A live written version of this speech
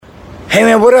Hey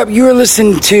man, what up? You're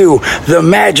listening to the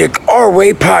Magic Our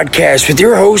Way podcast with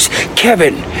your hosts,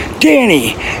 Kevin,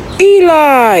 Danny,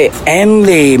 Eli, and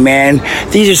Lee, man.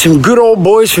 These are some good old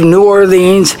boys from New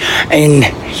Orleans, and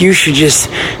you should just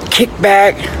kick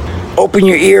back, open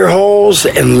your ear holes,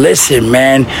 and listen,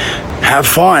 man. Have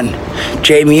fun.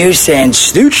 Jamie is saying,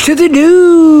 snooch to the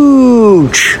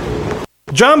dooch.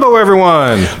 Jumbo,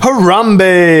 everyone.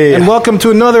 Harambe. And welcome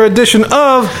to another edition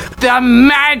of The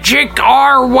Magic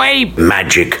Our Way.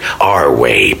 Magic Our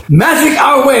Way. Magic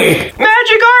Our Way. Magic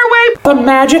Our Way. The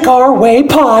Magic Our Way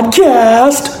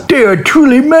podcast. They are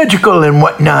truly magical and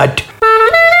whatnot.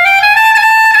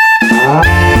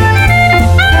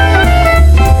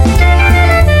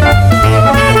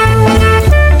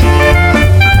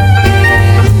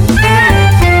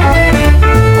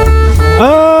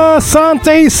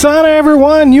 Asante Sana,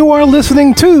 everyone. You are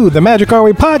listening to the Magic Our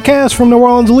Way podcast from New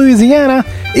Orleans, Louisiana,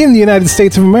 in the United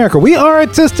States of America. We are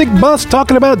artistic buffs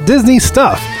talking about Disney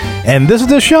stuff, and this is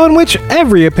the show in which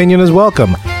every opinion is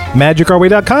welcome.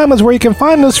 MagicOurWay.com is where you can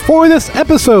find us for this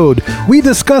episode. We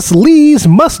discuss Lee's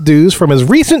must-dos from his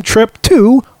recent trip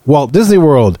to Walt Disney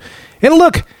World. And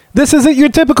look, this isn't your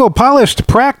typical polished,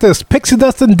 practiced, pixie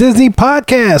dust and Disney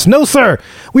podcast. No, sir.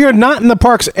 We are not in the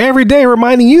parks every day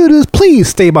reminding you to please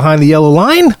stay behind the yellow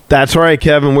line. That's right,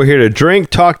 Kevin. We're here to drink,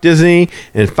 talk Disney,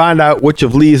 and find out which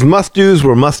of Lee's must-dos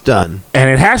were must-done. And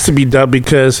it has to be done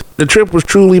because the trip was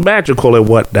truly magical and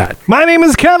whatnot. My name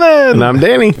is Kevin. And I'm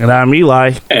Danny. And I'm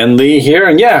Eli. And Lee here.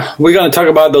 And yeah, we're going to talk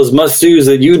about those must-dos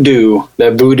that you do,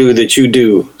 that voodoo that you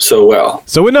do so well.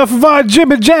 So enough of our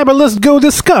jibber-jabber. Let's go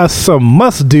discuss some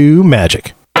must-do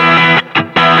magic.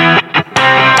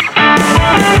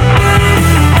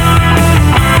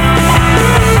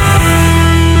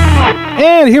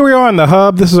 And here we are on the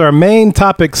hub. This is our main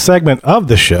topic segment of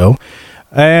the show.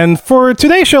 And for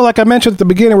today's show, like I mentioned at the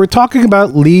beginning, we're talking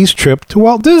about Lee's trip to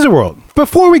Walt Disney World.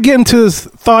 Before we get into this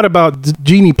thought about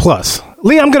Genie Plus,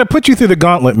 Lee, I'm going to put you through the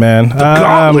gauntlet, man. The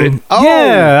gauntlet?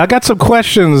 Yeah, I got some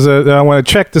questions that I want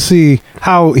to check to see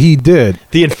how he did.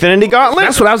 The Infinity Gauntlet?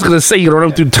 That's what I was going to say. You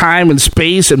run through time and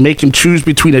space and make him choose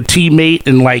between a teammate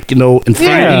and, infinity.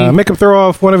 Yeah, make him throw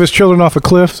off one of his children off a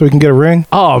cliff so he can get a ring.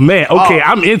 Oh, man. Okay,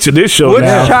 I'm into this show Which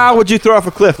now. child would you throw off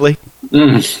a cliff, Lee?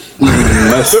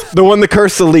 The one that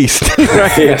cursed the least.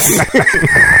 Yes.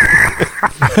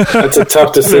 That's a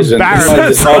tough decision.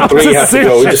 Just all three have to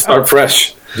go. We just start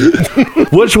fresh.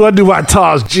 Which one do I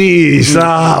toss? Jeez.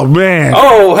 Oh, man.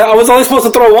 Oh, I was only supposed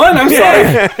to throw one? I'm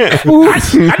sorry.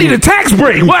 I need a tax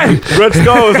break. What? Red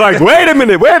Skull was like, wait a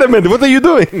minute. What are you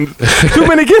doing? Too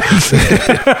many kids. You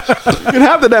can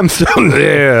have the damn stone.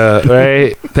 Yeah,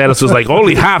 right? Thanos was like,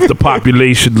 only half the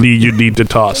population, Lee, you need to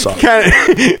toss off.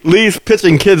 Lee's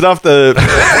pitching kids off the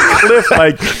cliff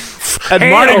like at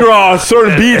Mardi Gras,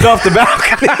 throwing beads off the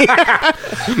balcony.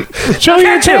 Show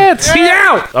your chance. He's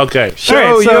out. Okay. Show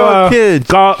All right, your kids.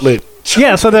 Gauntlet.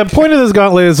 Yeah, so the point of this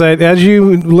gauntlet is that, as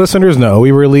you listeners know,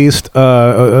 we released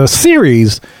a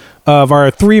series of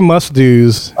our 3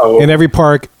 must-dos in every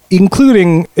park,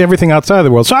 including everything outside of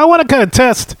the world. So I want to kind of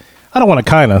test... I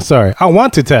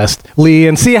want to test Lee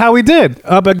and see how he did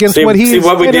up against what he... See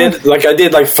what we did? Like, I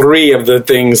did 3 of the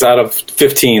things out of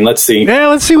 15. Let's see. Yeah,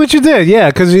 let's see what you did.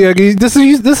 Yeah, because this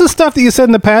is stuff that you said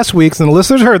in the past weeks, and the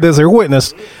listeners heard this, they're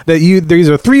witness, that these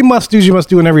are 3 must-dos you must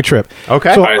do in every trip.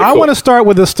 Okay. So right, I cool. want to start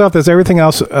with the stuff that's everything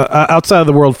else outside of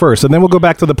the world first, and then we'll go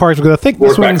back to the parks, because I think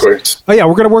this one's... backwards. Oh, yeah,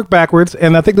 we're going to work backwards,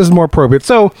 and I think this is more appropriate.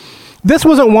 So... this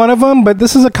wasn't one of them, but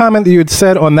this is a comment that you had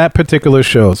said on that particular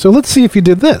show. So let's see if you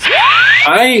did this.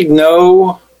 I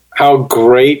know how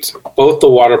great both the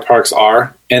water parks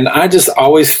are, and I just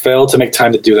always fail to make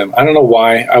time to do them. I don't know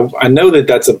why. I know that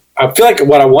I feel like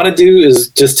what I want to do is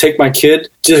just take my kid,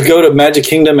 just go to Magic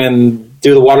Kingdom and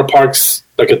do the water parks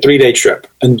like a 3-day trip,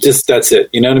 and just that's it.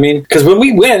 You know what I mean? Because when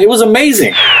we went, it was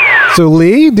amazing. So,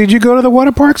 Lee, did you go to the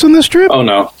water parks on this trip? Oh,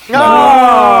 no.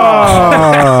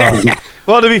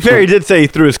 Well, to be fair, he did say he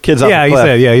threw his kids off the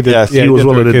cliff. He did. Yes, yeah, he was did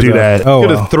willing throw to kids do out. that. Oh, Could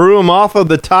have threw him off of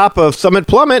the top of Summit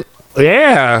Plummet.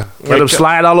 Yeah. Let him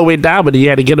slide all the way down, but he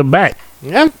had to get him back.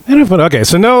 Yeah. Okay,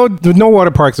 so no water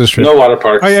parks this trip. No water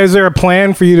parks. Oh, yeah, is there a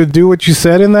plan for you to do what you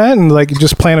said in that, and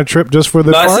just plan a trip just for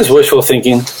the No, park? that's just wishful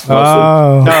thinking. Mostly.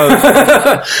 Oh.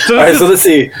 All right, so let's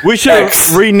see. We should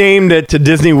have renamed it to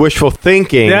Disney Wishful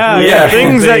Thinking. Yeah.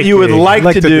 Things that you would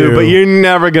like to do, but you're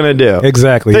never going to do.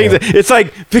 Exactly. Things Yeah. it's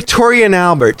like Victoria and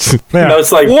Albert's. Yeah. No,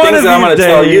 it's like One things of that I'm going to these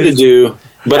tell you to days. do,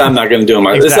 but I'm not going to do them.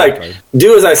 Exactly. It's like,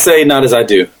 do as I say, not as I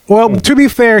do. Well, to be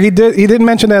fair, he didn't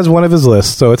mention that as one of his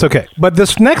lists, so it's okay. But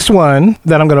this next one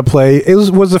that I'm going to play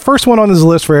was the first one on his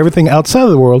list for everything outside of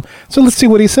the world. So let's see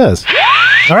what he says.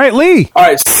 All right, Lee. All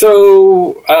right,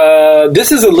 so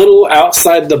This is a little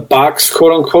outside the box,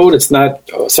 quote unquote. It's not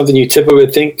something you typically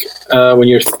would think when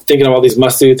you're thinking of all these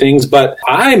must-do things. But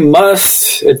I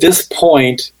must, at this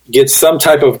point, get some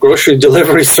type of grocery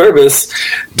delivery service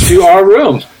to our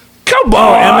room. Come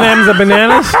on. M&M's and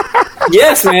bananas?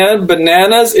 Yes, man.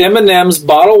 Bananas, M&M's,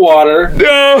 bottled water.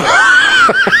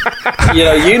 You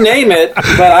know, you name it.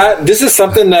 But this is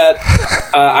something that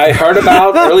I heard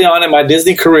about early on in my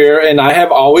Disney career, and I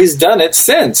have always done it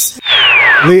since.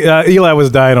 Eli was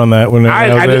dying on that when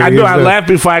I knew I laughed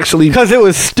before I actually. Because it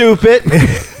was stupid.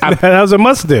 That was a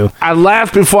must-do. I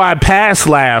laughed before I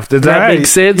laughed. Does that Right. make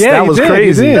sense? Yeah, that you was did,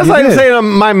 crazy. you did. That's like saying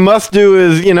my must-do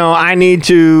is, I need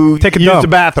to Take a use dump. the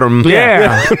bathroom.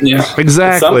 Yeah. Yeah. Exactly.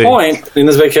 At some point in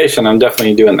this vacation, I'm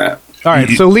definitely doing that. All right,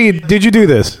 so Lee, did you do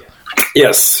this?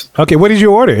 Yes. Okay, what did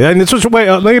you order? And this was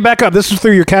let me back up. This was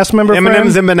through your cast member M&M's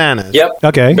friend? and bananas. Yep.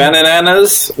 Okay.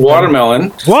 Bananas,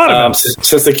 watermelon. Watermelon.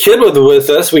 Since the kid was with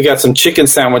us, we got some chicken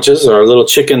sandwiches or little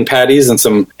chicken patties and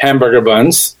some hamburger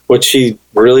buns, which he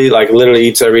really literally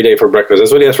eats every day for breakfast.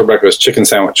 That's what he has for breakfast, chicken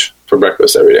sandwich for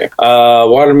breakfast every day.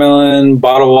 Watermelon,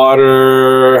 bottled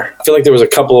water. I feel like there was a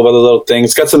couple of other little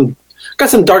things. Got some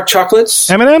dark chocolates.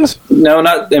 M&M's? No,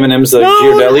 not M&M's,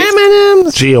 Ghirardelli.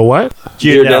 M&M's. Gio, what?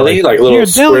 Ghirardelli, like little Ghirardelli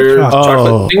square chocolate.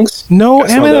 chocolate things. No Got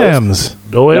some of those. M&M's.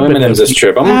 No No M&M's this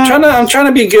trip. I'm trying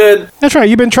to be good. That's right.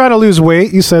 You've been trying to lose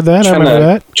weight. You said that. I remember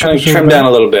that. Trying to trim down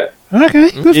a little bit. Okay,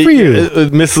 good for you.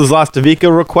 Mrs.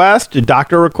 Lostovica request, a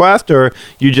doctor request, or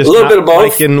you just A little not bit of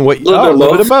both. liking what? Little bit of a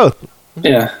little bit of both.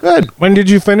 Yeah. Good. When did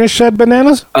you finish said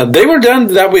bananas? They were done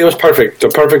that week. It was perfect. The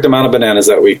perfect amount of bananas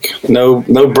that week. No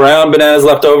brown bananas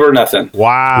left over, nothing.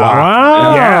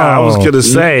 Wow. Yeah, I was going to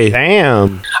say.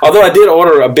 Damn. Although I did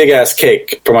order a big-ass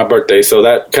cake for my birthday, so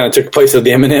that kind of took place of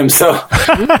the M&M. So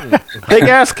Big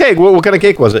ass cake. What kind of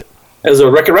cake was it? it was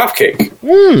a Wreck-It Ralph cake.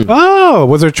 Oh,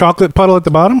 was there a chocolate puddle at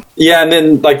the bottom? Yeah, and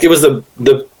then it was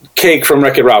the cake from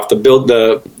Wreck-It Ralph,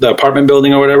 the apartment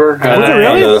building or whatever. Was it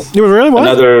really? It was really what?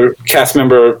 Another cast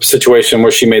member situation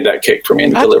where she made that cake for me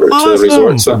and That's delivered it to the awesome.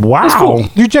 resort. So Wow. it's cool.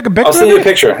 Did you check a picture? I'll send of you a it?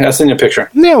 picture. I'll send you a picture.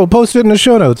 Yeah, we'll post it in the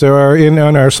show notes or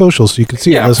on our socials so you can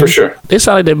see it. Yeah, Listen. for sure. They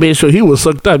sounded like they made sure he was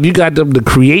hooked up. You got them to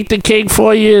create the cake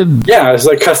for you. Yeah, it's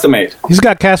like custom made. He's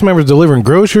got cast members delivering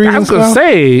groceries I and was going to stuff.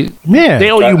 say, Yeah.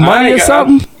 they owe you money or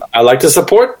something? I like to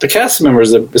support the cast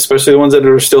members, especially the ones that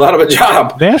are still out of a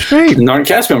job. That's great. And aren't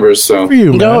cast members, so For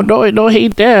you, No, man. no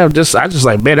hate them. I just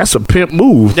like, man, that's a pimp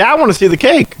move. Yeah, I want to see the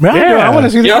cake. Man, Yeah. I want to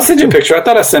see yeah, I'll that. send you a picture. I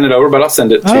thought I sent it over, but I'll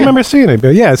send it to I don't you. remember seeing it,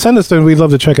 but yeah, send us to. We'd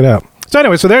love to check it out. So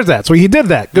anyway, so there's that. So he did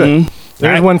that. Good.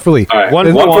 There's one for Lee. All right,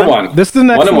 One one for for one. This is the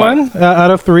next and one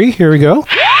out of 3. Here we go.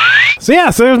 So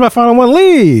there's my final one.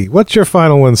 Lee, what's your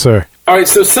final one, sir? All right,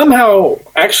 so somehow,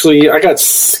 actually, I got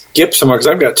skipped somewhere because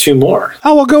I've got 2 more.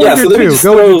 Oh, well, go Yeah, with so your let me 2. just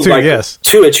Go with your throw 2, yes.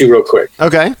 2 at you real quick.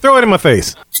 Okay. Throw it in my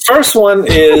face. First one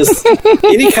is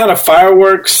any kind of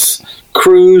fireworks,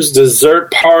 cruise,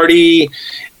 dessert party,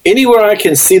 anywhere I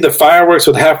can see the fireworks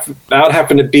without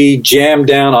having to be jammed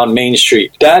down on Main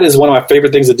Street. That is one of my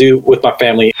favorite things to do with my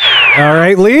family. All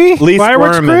right, Lee. Lee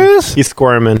Fireworks squirming. cruise? He's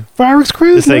squirming. Fireworks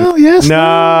cruise? This thing- No, yes.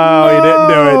 No, he didn't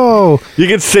do it. No. You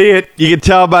could see it. You could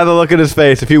tell by the look on his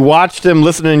face. If you watched him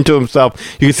listening to himself,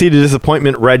 you could see the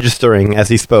disappointment registering as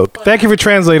he spoke. Thank you for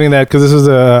translating that because this is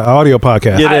an audio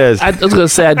podcast. It is. I was going to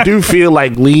say, I do feel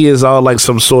like Lee is on like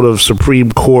some sort of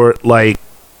Supreme Court like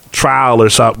trial or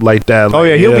something like that. Oh, Like,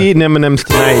 yeah. He'll be eating M&M's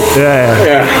tonight. Yeah.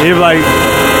 Yeah. He'll be like,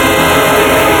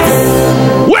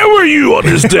 Where were you on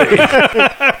this day?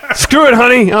 screw it,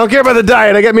 honey. I don't care about the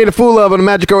diet. I got made a fool of on the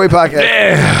Magic Our Way podcast.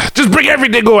 Yeah. Just bring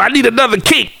everything over. I need another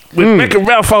cake with Wreck-It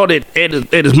Ralph on it and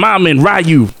his mom and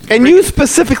Ryu. And you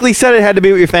specifically said it had to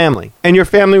be with your family. And your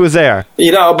family was there.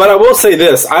 But I will say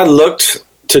this. I looked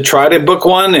to try to book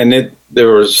one, and they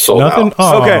were sold Nothing? out.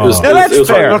 Oh. Okay. It was- Now that's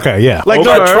fair. Okay, yeah. Like, I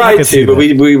no, tried can see to, but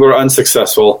that. we were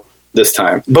unsuccessful this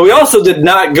time. But we also did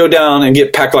not go down and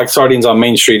get packed like sardines on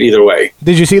Main Street either way.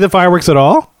 Did you see the fireworks at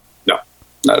all? No,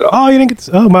 not at all. Oh, you didn't get.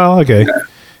 Oh, well, okay.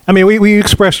 I mean, we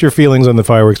expressed your feelings on the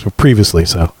fireworks previously,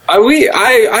 so.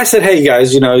 I said, hey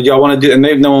guys, y'all want to do,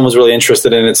 and no one was really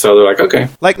interested in it, so they're like, okay.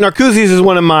 Like, Narcoossee's is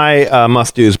one of my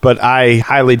must-dos, but I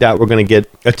highly doubt we're going to get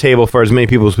a table for as many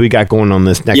people as we got going on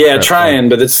this next Yeah, trip. trying,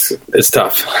 but it's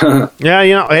tough.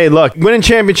 Yeah, hey, look, winning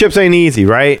championships ain't easy,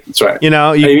 right? That's right. You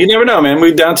You never know, man.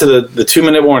 We're down to the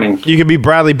 2-minute warning. You could be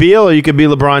Bradley Beal or you could be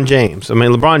LeBron James. I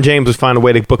mean, LeBron James would find a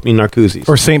way to book me Narcoossee's.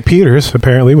 Or St. Peter's,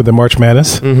 apparently, with the March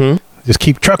Madness. Mm-hmm. Just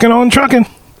keep trucking on trucking.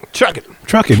 Chuck it.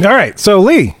 Trucking. All right, so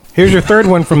Lee, here's your third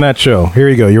one from that show. Here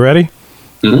you go. You ready?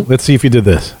 Mm-hmm. Let's see if you did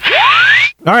this.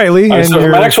 All right, Lee. All right, and so your-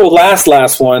 my actual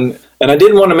last one And I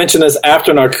didn't want to mention this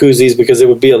after Narcoossee's because it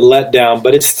would be a letdown,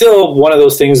 but it's still one of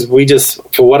those things we just,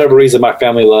 for whatever reason, my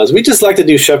family loves. We just like to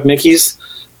do Chef Mickey's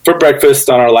for breakfast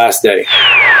on our last day.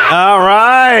 All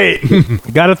right.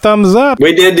 Got a thumbs up.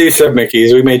 We did do Chef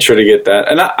Mickey's. We made sure to get that.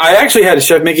 And I actually had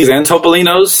Chef Mickey's and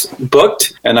Topolino's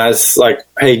booked. And I was like,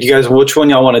 hey, do you guys, which one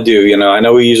y'all want to do? You know, I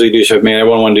know we usually do Chef Mickey.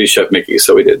 Everyone want to do Chef Mickey's.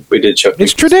 So we did Chef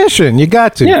Mickey's. It's tradition. You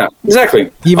got to. Yeah,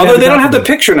 exactly. Although they don't have the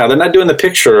picture now. They're not doing the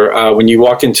picture when you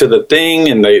walk into the thing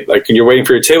and they like when you're waiting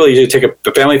for your table. You usually take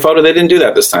a family photo. They didn't do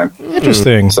that this time.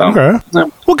 Interesting. So, okay. yeah.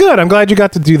 Well, good. I'm glad you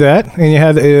got to do that. And you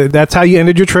had that's how you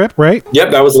ended your trip, right?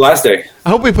 Yep, that was the last day. I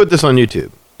hope we put this on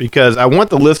YouTube because I want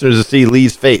the listeners to see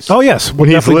Lee's face. Oh, yes. We'll When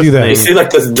he's definitely do that. You see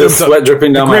like the sweat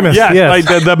dripping down my grimace. Yeah, Yes.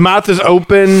 like the mouth is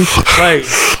open,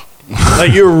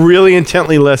 like you're really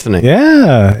intently listening.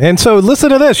 Yeah. And so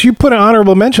listen to this. You put an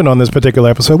honorable mention on this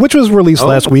particular episode, which was released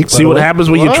last week. See what happens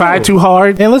when you try too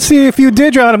hard. And let's see if you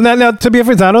did your honorable. Now, to be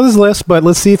fair, it's not on this list, but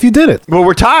let's see if you did it. Well,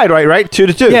 we're tied, right?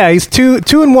 2-2. Yeah, he's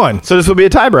 2-1. So this will be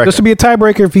a tiebreaker. This would be a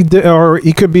tiebreaker if he did, or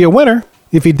he could be a winner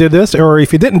if he did this, or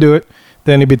if he didn't do it,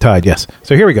 then he'd be tied. Yes.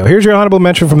 So here we go. Here's your honorable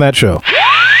mention from that show.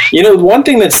 You know, one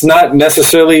thing that's not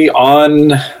necessarily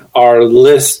on our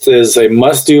list is a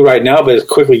must-do right now, but is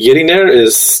quickly getting there,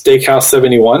 is Steakhouse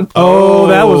 71. Oh,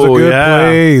 that was a good yeah.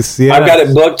 place. Yeah. I've got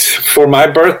it booked for my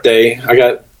birthday. I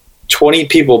got 20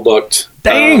 people booked.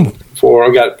 Dang.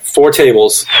 I got 4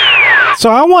 tables.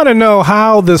 So I want to know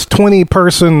how this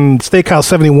 20-person Steakhouse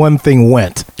 71 thing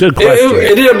went. Good question.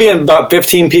 It ended up being about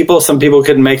 15 people. Some people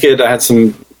couldn't make it. I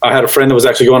had a friend that was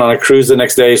actually going on a cruise the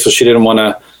next day, so she didn't want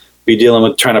to be dealing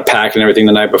with trying to pack and everything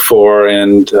the night before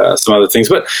and some other things.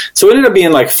 But so it ended up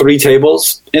being like 3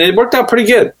 tables, and it worked out pretty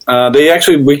good.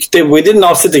 We didn't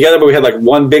all sit together, but we had like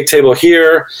one big table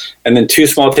here and then 2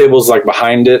 small tables like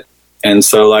behind it. And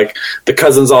so like the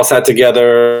cousins all sat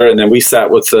together, and then we sat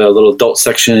with the little adult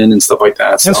section and stuff like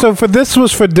that. And so this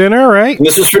was for dinner, right?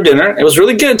 This was for dinner. It was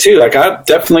really good too. Like I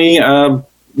definitely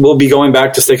will be going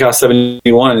back to Steakhouse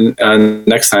 71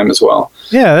 next time as well.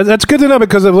 Yeah, that's good to know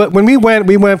because when we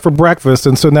went for breakfast,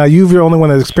 and so now you're the only one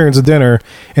that experienced dinner,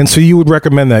 and so you would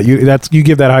recommend that. You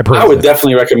give that high praise. I would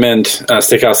definitely recommend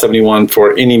Steakhouse 71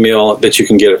 for any meal that you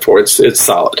can get it for. It's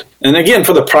solid. And again,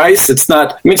 for the price, it's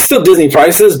not, I mean, it's still Disney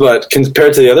prices, but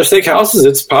compared to the other steakhouses,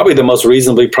 it's probably the most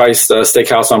reasonably priced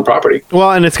steakhouse on property.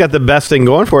 Well, and it's got the best thing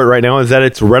going for it right now is that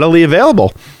it's readily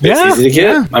available. It's easy to get.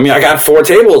 Yeah. I mean, I got 4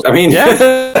 tables. I mean,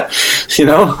 you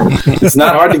know, it's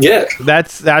not hard to get.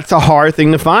 That's a hard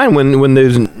thing to find when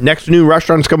those next new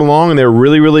restaurants come along and they're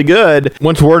really, really good.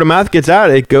 Once word of mouth gets out,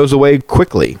 it goes away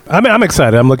quickly. I'm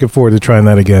excited. I'm looking forward to trying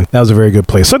that again. That was a very good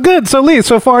place. So good. So Lee,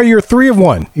 so far you're 3 of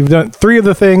 1. You've done 3 of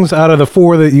the things out of the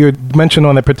 4 that you had mentioned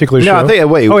on that particular show. No, I think,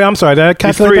 wait. Oh, yeah, I'm sorry. Did I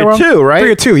calculate that wrong? 3 of 2, right?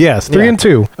 3 of 2, yes. 3 and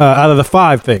 2 out of the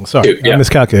 5 things. Sorry, 2, yeah. I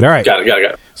miscalculated. All right. Got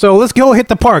it. So let's go hit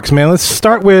the parks, man. Let's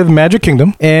start with Magic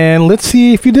Kingdom, and let's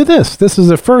see if you did this. This is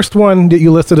the first one that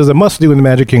you listed as a must-do in the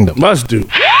Magic Kingdom. Must do.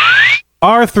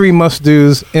 Our 3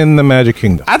 must-dos in the Magic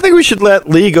Kingdom. I think we should let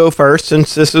Lee go first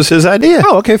since this was his idea.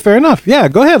 Oh, okay, fair enough. Yeah,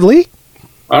 go ahead, Lee.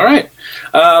 All right.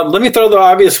 Let me throw the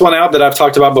obvious one out that I've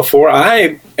talked about before.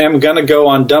 I am going to go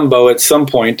on Dumbo at some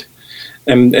point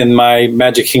in my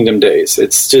Magic Kingdom days.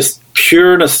 It's just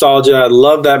pure nostalgia. I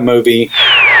love that movie.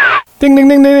 Ding, ding,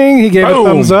 ding, ding, ding. He gave a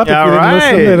thumbs up. All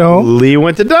right. Lee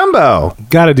went to Dumbo.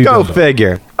 Got to do Go Dumbo.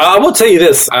 figure. I will tell you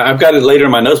this. I've got it later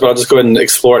in my notes, but I'll just go ahead and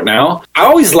explore it now. I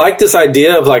always like this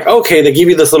idea of like, okay, they give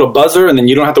you this little buzzer and then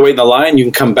you don't have to wait in the line. You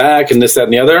can come back and this, that,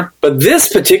 and the other. But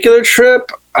this particular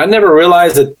trip, I never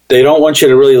realized that they don't want you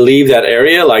to really leave that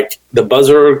area. Like the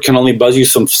buzzer can only buzz you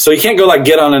so you can't go like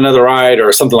get on another ride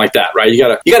or something like that, right? You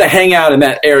gotta hang out in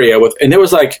that area and there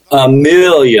was like a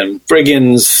million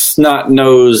friggin'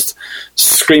 snot-nosed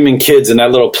screaming kids in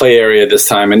that little play area this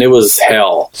time, and it was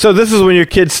hell. So this is when your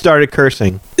kids started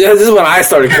cursing. Yeah, this is when I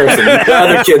started cursing the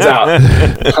other kids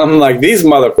out. I'm like, these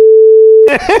mother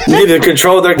need to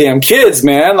control their damn kids,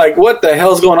 man. Like, what the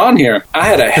hell's going on here? I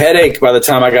had a headache by the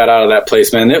time I got out of that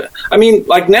place, man.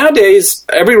 Like nowadays,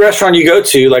 every restaurant you go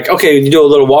to, like, okay, you do a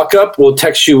little walk up, we'll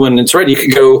text you when it's ready. You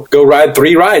can go ride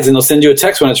 3 rides and they'll send you a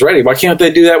text when it's ready. Why can't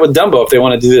they do that with Dumbo if they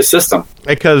want to do this system?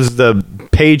 Because the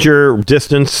pager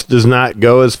distance does not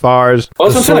go as far as Well,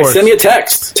 that's what I'm saying. Like, send me a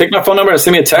text. Take my phone number and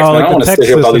send me a text. Oh, Man, like I don't want to sit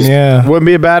here with all these. yeah. Wouldn't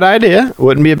be a bad idea.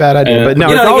 But no, You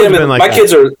it's know, always again, been like my that.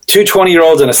 kids are 2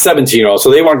 20-year-olds and a 17-year-old,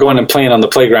 so they weren't going and playing on the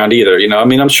playground either. You know, I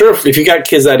mean, I'm sure if you got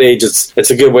kids that age,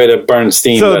 it's a good way to burn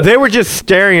steam. So but they were just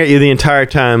staring at you the entire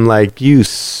time, like we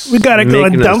gotta go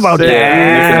on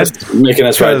Dumbo, making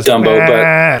us ride Dumbo,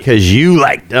 but because you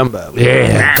like Dumbo.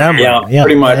 Yeah. Dumbo. yeah,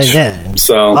 pretty much. Yeah.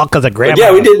 So, All 'cause of grandma. but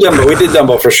yeah, we did Dumbo.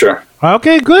 Dumbo for sure.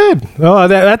 Okay, good. Oh,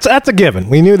 that's a given.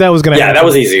 We knew that was going to happen. Yeah, that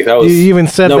was easy. That was You even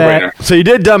said no-brainer. So you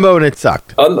did Dumbo and it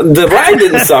sucked. The ride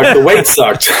didn't suck. The wait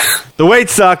sucked. The wait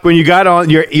sucked when you got on.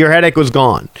 Your headache was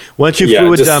gone. Once you flew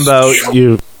with just-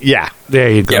 Dumbo, There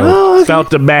you go. Oh, Felt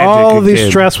the magic. All the again.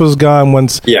 stress was gone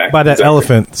once by that exactly.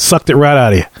 elephant. Sucked it right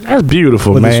out of you That's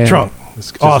beautiful, with man. his trunk.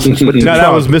 It's awesome. no,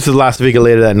 that was Mrs. Lastovika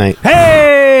later that night.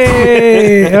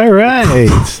 Hey! All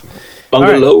right.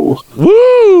 Bungalow.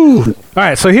 Woo! All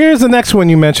right, so here's the next one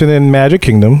you mentioned in Magic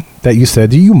Kingdom that you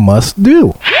said you must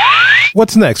do.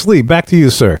 What's next? Lee, back to you,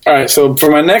 sir. All right, so for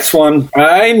my next one,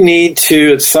 I need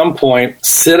to, at some point,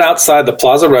 sit outside the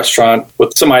Plaza restaurant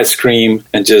with some ice cream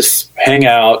and just hang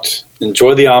out,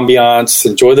 enjoy the ambiance,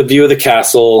 enjoy the view of the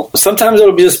castle. Sometimes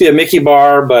it'll just be a Mickey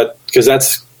bar, but because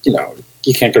that's,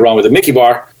 you can't go wrong with a Mickey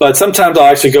bar. But sometimes I'll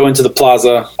actually go into the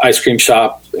Plaza ice cream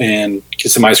shop and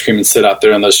get some ice cream and sit out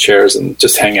there on those chairs and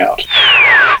just hang out.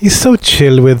 He's so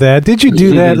chill with that. Did you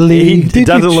do that, Lee? He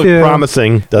doesn't look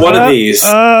promising. Does One he? of these.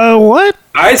 What?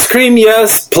 Ice cream,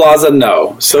 yes. Plaza,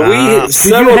 no. So we Did you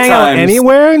several hang out times.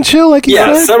 anywhere and chill like you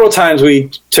Yeah, said? several times we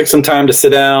took some time to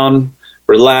sit down,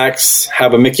 relax,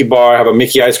 have a Mickey bar, have a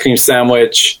Mickey ice cream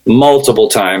sandwich multiple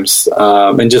times,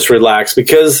 and just relax.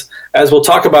 Because as we'll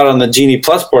talk about on the Genie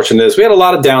Plus portion of this, we had a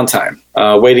lot of downtime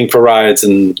waiting for rides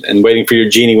and waiting for your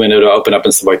Genie window to open up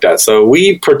and stuff like that. So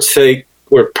we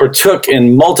partook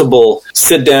in multiple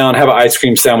sit down, have an ice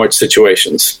cream sandwich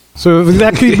situations. So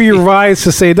that could be revised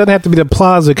to say it doesn't have to be the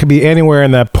Plaza. It could be anywhere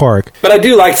in that park. But I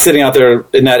do like sitting out there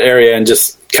in that area and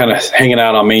just kind of hanging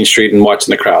out on Main Street and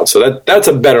watching the crowd. So that's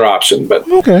a better option. But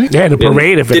Okay. Yeah, the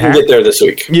parade if it didn't happened. get there this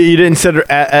week. You didn't sit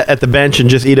at the bench and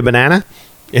just eat a banana?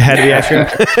 It had to be ice cream?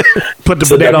 Put the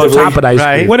banana on top of the ice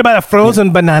Right. cream. What about a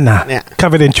frozen banana Yeah.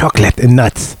 covered in chocolate and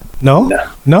nuts? No?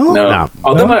 No? No.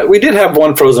 Although we did have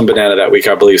one frozen banana that week,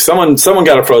 I believe. Someone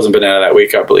got a frozen banana that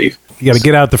week, I believe. You got to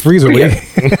get out the freezer, Lee. Yeah.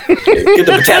 Get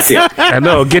the potassium. I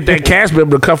know. Get that cast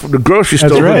member to come from the grocery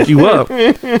That's store right. and hook you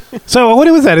up. So what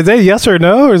was that? Is that yes or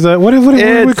no? Or is that what do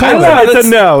we call that? It's a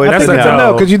no. I It's think a it's a no.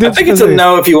 no because you did. I think it's a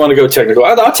no if you want to go technical.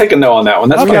 I'll take a no on that one.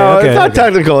 That's Okay. fine. No, okay, it's not okay.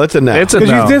 technical. It's a no. It's a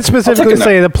Because no. you did specifically I'll take a no.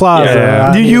 say the Plaza.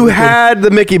 Yeah. You had the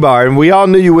Mickey bar, and we all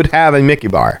knew you would have a Mickey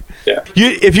bar. Yeah.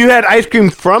 If you had ice cream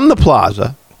from the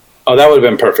Plaza, Oh, that would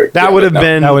have been perfect. that Yeah, would have but no.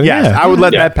 been, That would- yes, yeah. I would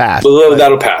let Yeah. that pass. But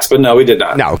that'll pass. But no, we did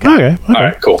not. No, okay. Okay. All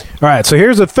right, cool. All right. So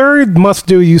here's a third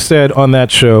must-do you said on that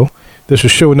show. This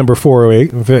was show number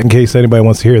 408, in case anybody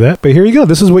wants to hear that. But here you go.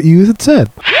 This is what you had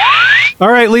said. All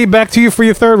right, Lee, back to you for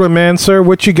your third one, man. Sir,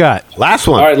 what you got? Last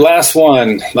one. All right, last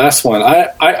one.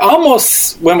 I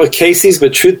almost went with Casey's,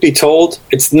 but truth be told,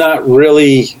 it's not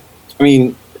really. I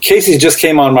mean, Casey's just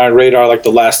came on my radar like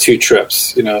the last two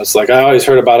trips. It's like I always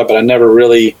heard about it, but I never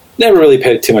really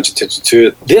paid too much attention to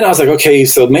it. Then I was like, okay,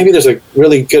 so maybe there's a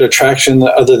really good attraction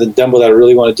other than Dumbo that I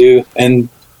really want to do. And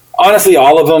honestly,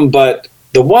 all of them, but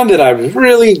the one that I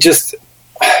really just,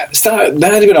 it's not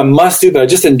even a must do, but I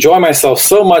just enjoy myself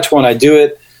so much when I do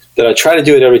it that I try to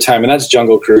do it every time, and that's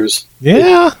Jungle Cruise.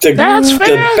 Yeah. The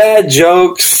bad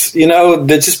jokes, they're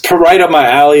just right up my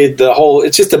alley.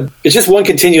 It's just one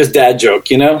continuous dad joke,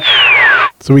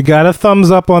 So we got a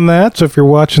thumbs up on that. So if you're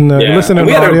watching the listening And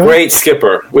we had audio, a great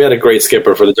skipper. We had a great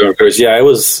skipper for the Jungle Cruise. Yeah, it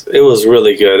was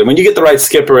really good. And when you get the right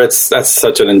skipper, that's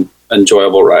such an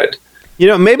enjoyable ride.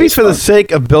 Maybe for the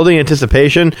sake of building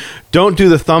anticipation, don't do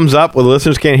the thumbs up where the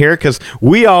listeners can't hear it, because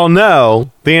we all know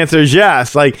the answer is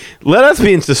yes. Like, let us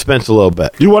be in suspense a little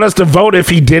bit. You want us to vote if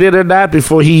he did it or not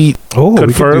before he we could do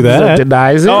confirms that. or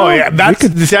denies it? Oh, yeah, that's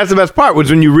the best part,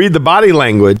 was when you read the body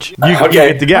language, you can Okay. get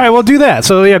it together. all right, we'll do that.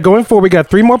 So yeah, going forward, we got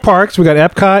 3 more parks. We got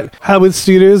Epcot, Hollywood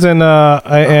Studios, and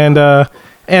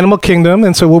Animal Kingdom,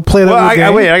 and so we'll play that. Well, little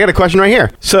game. wait, I got a question right here.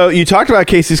 So you talked about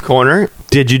Casey's Corner.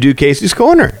 Did you do Casey's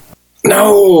Corner?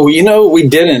 No, we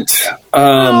didn't. We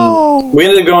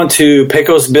ended up going to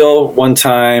Pecos Bill one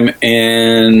time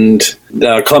and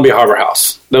Columbia Harbor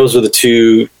House. Those were the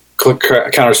two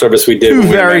counter service we did. Two when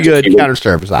we were in very Magic good Kingdom. counter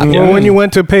service options. Well, when you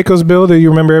went to Pecos Bill, do you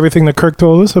remember everything that Kirk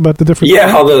told us about the different?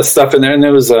 Yeah, all the stuff in there, and it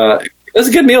was a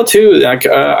good meal too. Like,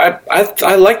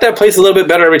 I like that place a little bit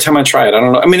better every time I try it. I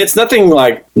don't know. I mean, it's nothing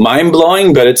like mind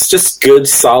blowing, but it's just good,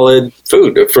 solid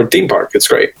food for a theme park. It's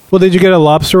great. Well, did you get a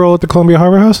lobster roll at the Columbia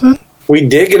Harbor House then? We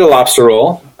did get a lobster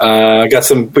roll. We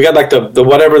got like the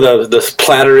whatever the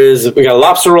platter is. We got a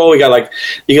lobster roll. You get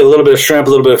a little bit of shrimp, a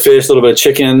little bit of fish, a little bit of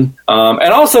chicken.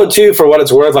 And also too, for what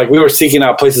it's worth, like we were seeking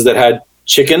out places that had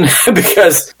chicken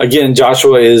because, again,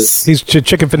 Joshua is He's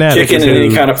chicken fanatic. chicken in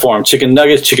any kind of form. Chicken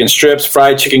nuggets, chicken strips,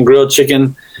 fried chicken, grilled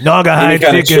chicken. Naugahyde Any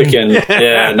kind of chicken.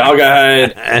 Yeah,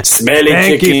 Naugahyde, smelly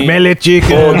Thank you, chicken, smelly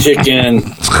chicken. old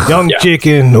chicken. Young Yeah.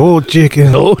 chicken, old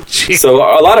chicken. Oh, chicken. So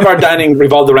a lot of our dining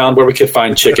revolved around where we could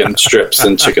find chicken strips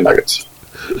and chicken nuggets.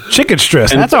 Chicken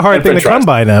strips. And- That's a hard and thing to french come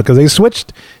by now because they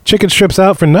switched chicken strips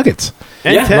out for nuggets.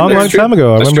 And Yeah. tenders. Long That's true. time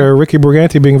ago. I That's remember Ricky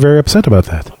Briganti being very upset about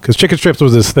that because chicken strips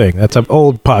was his thing. That's an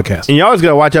old podcast. And you always got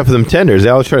to watch out for them tenders. They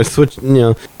always try to switch,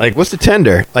 like, what's the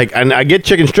tender? Like, I get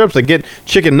chicken strips, I get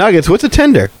chicken nuggets. What's a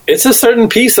tender? It's a certain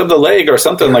piece of the leg or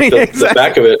something like the Exactly.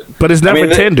 back of it. But it's never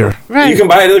tender. Right. You can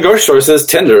buy it at the grocery store. It says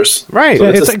tenders. Right. So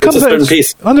Yeah, it's a certain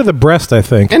piece. under the breast, I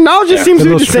think. And all just Yeah. seems A to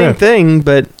be little the same shrimp. thing,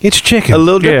 but It's chicken. a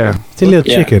little Yeah. different. It's a little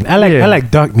Yeah. chicken. I Yeah. like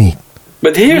dark meat.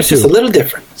 But here it's just a little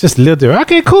different. It's just a little different.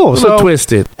 Okay, cool. A little So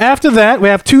twisted. after that, we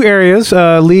have 2 areas.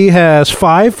 Lee has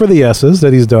 5 for the yeses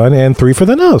that he's done and 3 for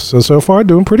the nos. So far,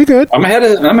 doing pretty good. I'm ahead.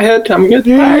 I'm good.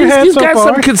 Yeah, you're ahead He's so got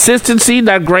far. some consistency.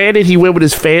 Now, granted, he went with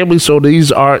his family, so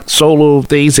these aren't solo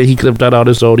things that he could have done on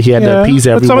his own. He had to appease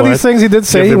but everyone. some of these things he did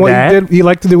say Give him what that. he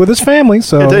liked to do with his family.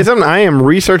 So I'll tell you something, I am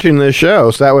researching this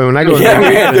show, so that way when I go Yeah,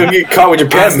 man, don't get caught with your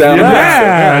pants down.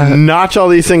 Yeah. notch all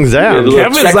these things down. Yeah,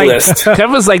 Kevin's checklist.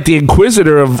 Kevin's like the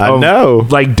inquisitor of I know.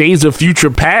 like Days of Future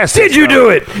Past. Did you do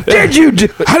it? Did you do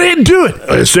I didn't do it.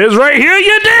 It says right here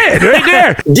you did. Right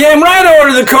there. Damn right I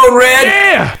ordered the code red.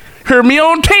 Yeah. Heard me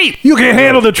on tape. you can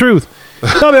handle the truth.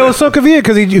 No, but it was so convenient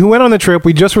because he went on the trip.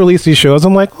 We just released these shows.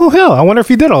 I'm like, oh hell, I wonder if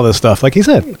he did all this stuff, like he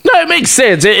said. No, it makes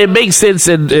sense. It makes sense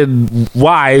and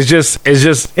why. It's just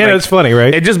Yeah, like, it's funny,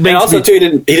 right? It just And makes also, me too,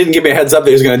 he didn't give me a heads up that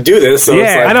he was going to do this. So Yeah,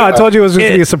 it's like, I know. I told you it was going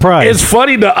to be a surprise. It's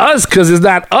funny to us because it's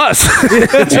not us.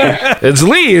 It's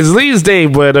Lee. It's Lee's day.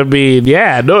 But I mean,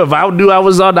 yeah, no. If I knew I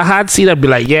was on the hot seat, I'd be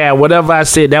like, yeah, whatever I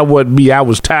said, that wasn't me. I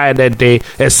was tired that day.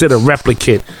 Instead of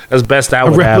replicant, that's best I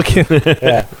a would have.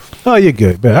 replicant. Oh, you're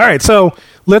good. All right, so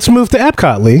let's move to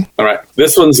Epcot, Lee. All right,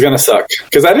 this one's going to suck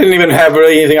because I didn't even have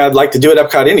really anything I'd like to do at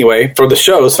Epcot anyway for the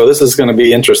show. So this is going to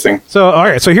be interesting. So, all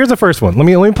right, so here's the first one. Let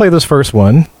me play this first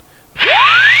one.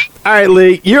 All right,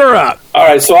 Lee, you're up. All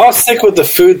right, so I'll stick with the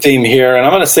food theme here, and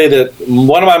I'm going to say that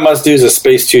one of my must-dos is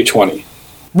Space 220.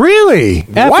 Really?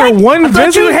 After one I thought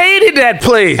visit? you hated that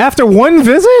place. After one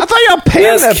visit? I thought y'all paid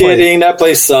Just that place. kidding, that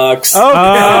place sucks.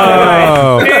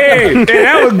 Oh, Hey,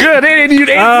 that was good. They didn't.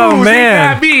 They Oh, fools. They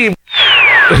man. got me.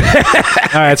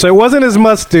 all right. So it wasn't his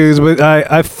must-dos, but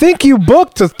I think you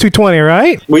booked a 220,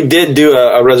 right? We did do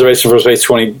a reservation for Space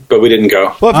 20, but we didn't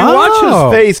go. Well, if you Oh.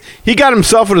 watch his face, he got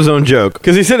himself with his own joke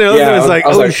because he's sitting there looking Yeah, at it, like, I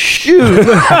was "Oh like- shoot,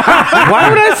 why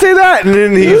would I say that?" And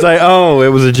then he's like, "Oh, it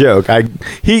was a joke."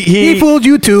 He fooled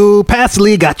you too.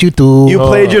 Lee got you too. you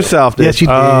played yourself. Dude. Yes, you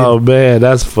did. Oh man,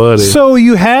 that's funny. So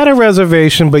you had a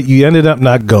reservation, but you ended up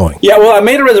not going. Yeah, well, I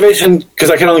made a reservation because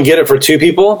I could only get it for 2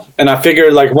 people, and I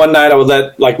figured like one night I would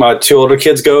let like my 2 older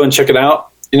kids go and check it out,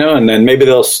 and then maybe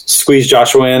they'll squeeze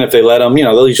Joshua in if they let them.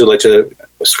 They'll usually let you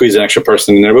squeeze an extra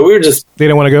person in there, but we They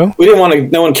didn't want to go? didn't want to.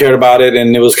 No one cared about it,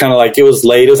 and it was kind of like it was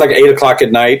late. It was like 8:00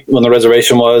 at night when the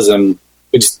reservation was, and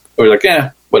we were like,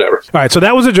 whatever. All right, so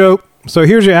that was a joke. So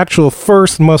here's your actual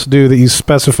first must-do that you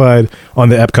specified on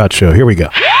the Epcot show. Here we go.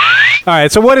 All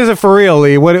right, so what is it for real,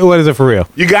 Lee? What is it for real?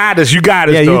 you got us. You got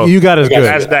us. Yeah, though. you got us good.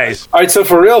 That's nice. All right, so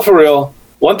for real,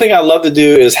 one thing I love to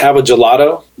do is have a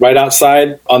gelato right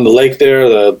outside on the lake there,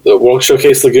 the World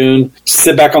Showcase Lagoon.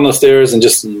 Sit back on the stairs and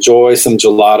just enjoy some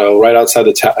gelato right outside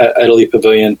the Italy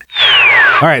Pavilion.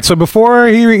 All right, so before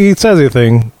he says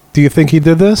anything, do you think he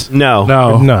did this? no,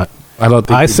 No, Or not? I don't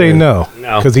think I he say did. no.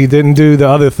 No. Because he didn't do the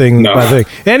other thing. No. I think.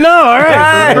 And no, all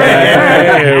right.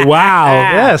 Hey, wow.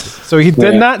 Yes. So he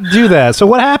did not do that. So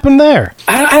what happened there?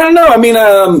 I don't know. I mean,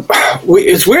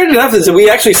 it's weird enough is that we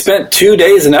actually spent 2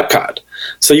 days in Epcot.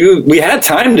 So we had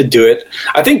time to do it.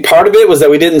 I think part of it was that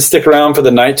we didn't stick around for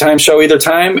the nighttime show either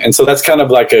time. And so that's kind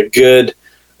of like a good,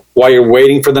 while you're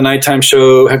waiting for the nighttime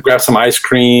show, grab some ice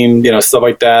cream, stuff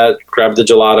like that, grab the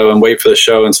gelato and wait for the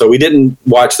show. And so we didn't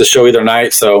watch the show either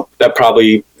night. So that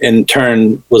probably in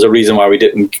turn was a reason why we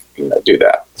didn't do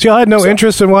that. So y'all had no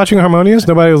interest in watching Harmonious?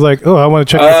 Nobody was like, oh, I want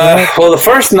to check this out? Well, the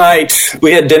first night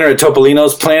we had dinner at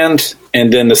Topolino's planned,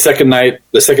 and then the second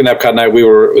Epcot night,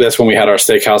 that's when we had our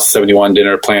Steakhouse 71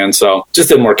 dinner planned. So just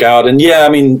didn't work out. And yeah, I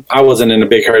mean, I wasn't in a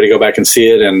big hurry to go back and see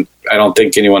it, and I don't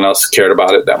think anyone else cared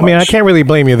about it that much. I mean, I can't really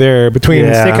blame you there. Between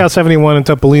Yeah. Steakhouse 71 and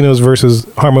Topolino's versus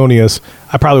Harmonious,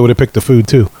 I probably would have picked the food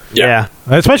too. yeah.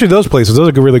 Especially those places.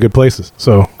 Those are really good places.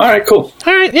 So, All right, cool.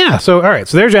 all right, yeah. So, all right.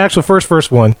 So there's your actual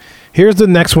first one. Here's the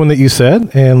next one that you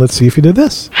said, and let's see if you did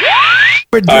this.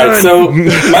 All right, so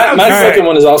my second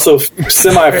one is also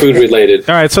semi-food related.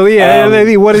 All right, so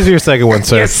Lee, what is your second one,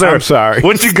 sir? Yes, sir. I'm sorry.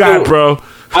 What you got, bro?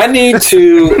 I need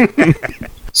to.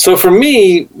 So for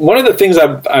me, one of the things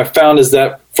I've found is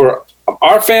that for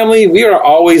our family, we are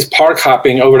always park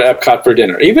hopping over to Epcot for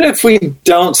dinner. Even if we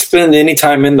don't spend any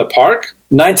time in the park,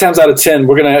 9 times out of 10,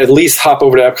 we're going to at least hop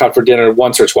over to Epcot for dinner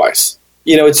once or twice.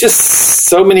 You know, it's just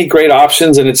so many great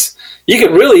options, and you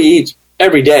could really eat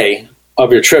every day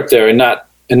of your trip there and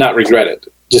not regret it.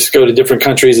 Just go to different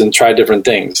countries and try different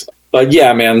things. But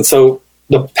yeah, man. So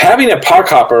having a park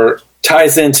hopper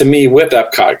ties into me with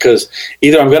Epcot, because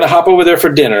either I'm going to hop over there for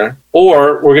dinner,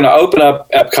 or we're going to open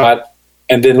up Epcot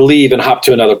and then leave and hop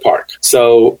to another park.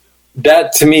 So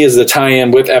that to me is the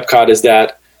tie-in with Epcot, is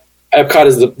that Epcot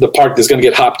is the park that's going to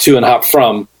get hopped to and hopped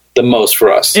from the most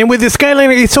for us. And with the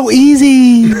Skyliner, it's so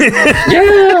easy.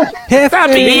 Yeah.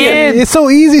 It's so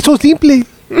easy, so simply.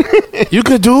 You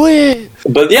could do it.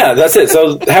 But yeah, that's it.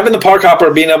 So having the park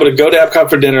hopper, being able to go to Epcot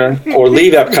for dinner or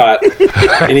leave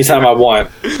Epcot anytime I want,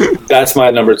 that's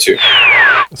my number 2.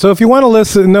 So if you want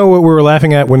to know what we were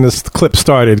laughing at when this clip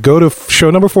started, go to show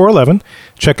number 411,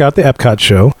 check out the Epcot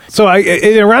show. So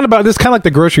around about this, kind of like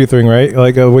the grocery thing, right?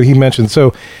 Like what he mentioned.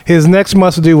 So his next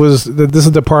must do was this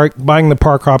is the park, buying the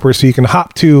park hopper so you can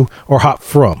hop to or hop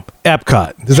from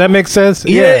Epcot. Does that make sense?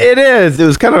 Yeah, it is. It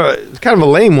was kind of a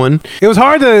lame one. It was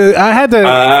hard to.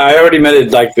 I already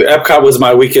admitted, like, the Epcot was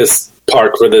my weakest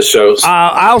park for this show.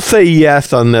 I'll say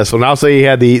yes on this one. I'll say he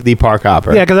had the park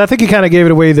hopper. Yeah, because I think he kind of gave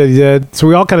it away that he did. So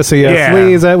we all kind of say yes. Yeah.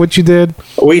 Lee, is that what you did?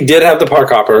 We did have the park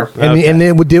hopper. And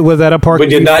then was that a park? We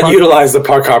did not utilize the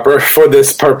park hopper for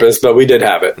this purpose, but we did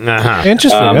have it. Uh-huh.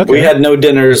 Interesting. Okay. We had no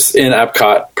dinners in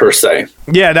Epcot per se.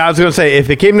 Yeah, I was going to say, if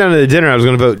it came down to the dinner, I was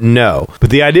going to vote no.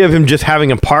 But the idea of him just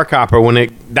having a park hopper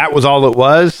when that was all it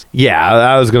was, yeah,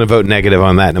 I was going to vote negative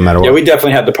on that no matter what. Yeah, we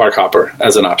definitely had the park hopper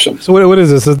as an option. So what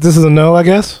is this? This is a no, I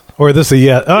guess? Or this is a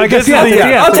yes? Oh, I guess This is a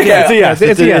yes. I'll take it. It's a yes.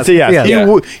 It's a yes.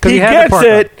 Yeah. He gets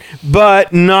it,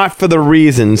 but not for the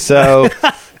reason. So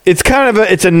it's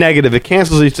it's a negative. It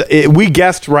cancels. We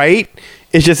guessed right.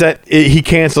 It's just that he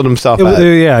canceled himself out.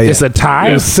 Yeah. It's a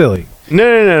tie? It was silly.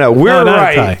 No. We're not a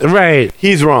right. tie. Right.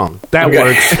 He's wrong. That Okay.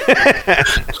 works.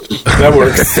 That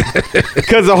works.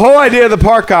 Because the whole idea of the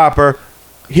park hopper,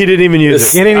 he didn't even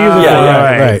use He it. didn't use it.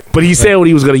 yeah, Right. But he said when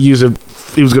he was going to use it,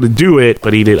 he was going to do it,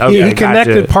 but he did. Okay, He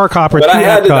connected gotcha. park hopper But to I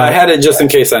had Epcot. it just in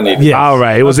case I needed it. Yeah. All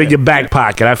right. It was in your back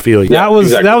pocket. I feel you. That was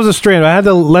exactly. that was a strain. I had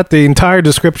to let the entire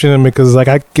description in because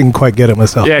I couldn't quite get it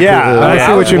myself. Yeah. Yeah, I see I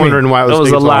what was you mean. wondering why it was That was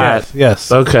a taking so long. lot.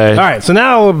 Yes. Okay. All right. So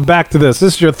now back to this.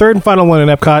 This is your third and final one in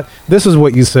Epcot. This is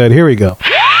what you said. Here we go.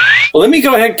 Well, let me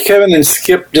go ahead, Kevin, and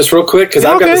skip just real quick, because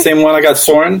I've got Okay. the same one. I got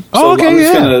Soren. Oh, okay, I'm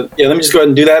just yeah. let me just go ahead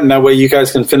and do that, and that way you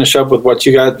guys can finish up with what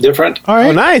you got different. All right.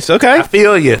 Oh, nice. Okay. I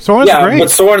feel you. Soren's Yeah, great.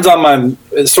 but Soren's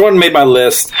Soren made my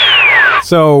list.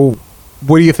 So,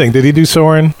 what do you think? Did he do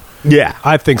Soren? Yeah.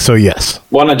 I think so. Yes.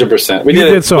 100%. We You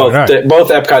did did Soren, both, all right. both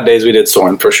Epcot days. We did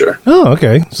Soren for sure. Oh,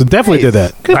 okay. So definitely did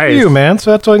that. Good for Nice. you, man.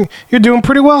 So that's what you're doing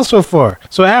pretty well so far.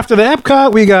 So after the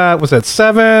Epcot, we got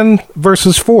 7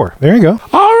 versus 4. There you go.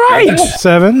 All right.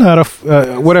 7 out of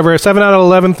 7 out of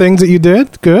 11 things that you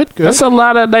did. Good. That's a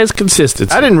lot of nice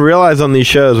consistency. I didn't realize on these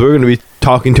shows we were going to be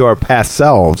talking to our past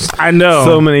selves I know.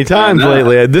 so many times I know.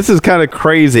 lately. This is kind of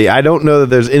crazy. I don't know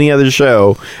that there's any other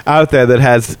show out there that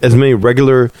has as many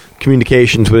regular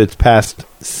communications with its past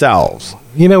selves.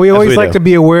 You know, we always we like do. to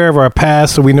be aware of our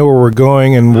past so we know where we're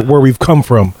going and where we've come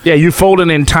from. Yeah, you're folding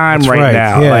in time right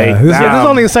now. Yeah. Like, This is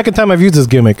only the second time I've used this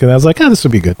gimmick, and I was like, this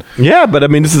would be good. Yeah, but I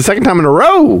mean, this is the second time in a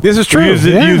row. This is true. Use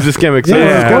Yeah. this gimmick. So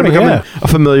Yeah, it's going to yeah. become a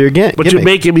familiar gimmick. but you're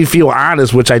making me feel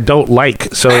honest, which I don't like.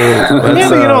 So, Yeah,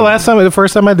 but the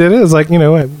first time I did it, it was like,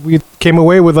 we came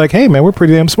away with like, hey, man, we're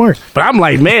pretty damn smart. but I'm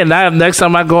like, man, now next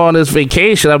time I go on this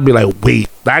vacation, I'll be like, wait,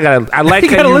 I like You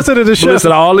how gotta listen to the show.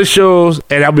 listen to all the shows,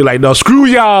 and I'll be like, no, screw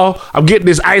y'all. I'm getting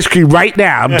this ice cream right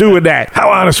now. I'm doing that. How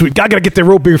honest I gotta get that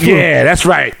root beer flu. Yeah, that's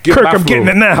right. Get Kirk, my I'm flu. getting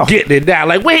it now. Getting it now.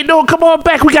 Like, wait, no, come on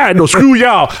back. We got it. No, screw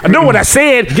y'all. I know what I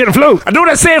said. Get a flu. I know what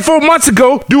I said 4 months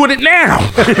ago. Doing it now.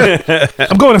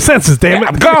 I'm going to census, damn it.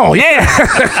 I'm gone.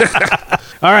 Yeah.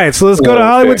 All right, so let's go to Okay.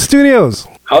 Hollywood Studios.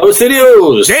 Hollywood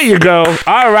Studios. There you go.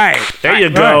 All right. There you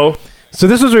go. All So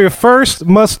this was your first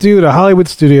must-do to Hollywood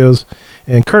Studios,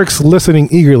 and Kirk's listening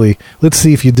eagerly. Let's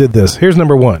see if you did this. Here's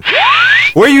number 1.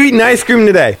 Where are you eating ice cream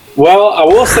today? Well, I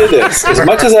will say this. As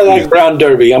much as I like Brown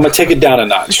Derby, I'm going to take it down a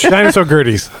notch. Dinosaur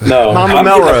Gerties. No, Mama I'm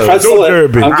getting, Melrose. a pretzel Go at,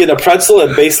 Derby. I'm getting a pretzel at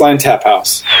Baseline Tap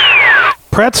House.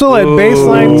 Pretzel at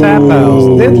Baseline Tap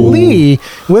House. Then Lee,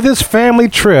 with his family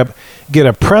trip, get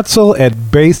a pretzel at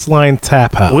Baseline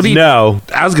Tap House? What do you? No.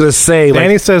 I was gonna say, like,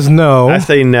 Danny says no. I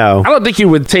say no. I don't think you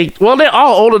would take. Well, they're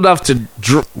all old enough to.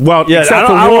 Well, Yeah, except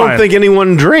for I one. don't think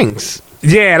anyone drinks.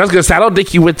 Yeah, I was gonna say I don't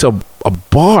think you went to a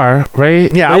bar,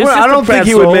 right? Yeah, It's just I a don't think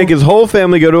he would pretzel. make his whole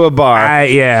family go to a bar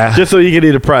Yeah, just so he could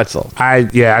eat a pretzel.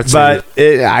 I'd say But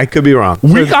I could be wrong.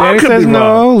 we all Danny could says be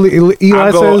wrong. no. Eli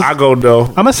I go. says I go no.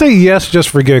 I'm gonna say yes just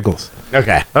for giggles.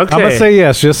 Okay. Okay. I'm gonna say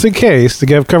yes just in case to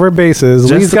give cover bases.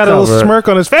 Just Lee's to got a little cover. smirk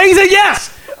on his face. He said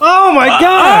yes. Oh my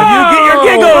god! You get your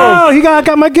giggles. Oh, he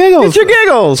got my giggles. It's your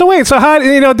giggles. So wait, so how?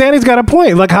 Danny's got a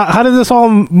point. Like, how did this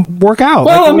all work out?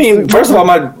 Well, Like, I mean, first of all,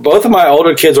 both of my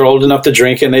older kids are old enough to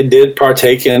drink, and they did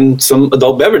partake in some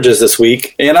adult beverages this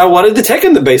week. And I wanted to take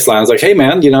them to Baseline. I was like, "Hey,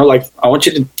 man, I want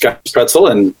you to get this pretzel,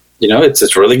 and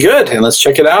it's really good, and let's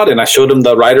check it out." And I showed them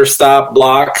the Writer Stop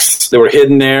blocks that were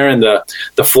hidden there, and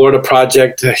the Florida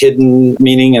Project hidden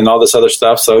meaning, and all this other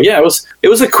stuff. So yeah, it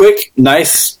was a quick,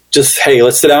 nice. Just, hey,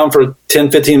 let's sit down for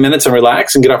 10, 15 minutes and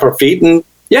relax and get off our feet. And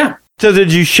yeah. So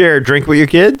did you share a drink with your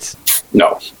kids?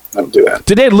 No, I don't do that.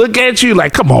 Did they look at you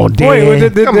like, "Come on, Dad"? Wait,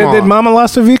 did Come on. Mama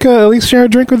Lastavica at least share a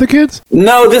drink with the kids?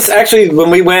 No, this actually, when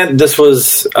we went, this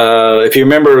was, if you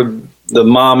remember, the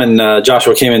mom and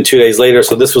Joshua came in 2 days later.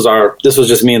 So this was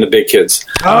just me and the big kids.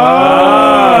 So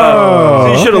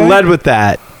you should have led with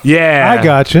that. Yeah, I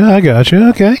got you.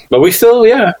 Okay. But we still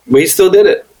did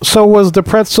it. So was the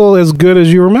pretzel as good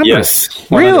as you remember? Yes.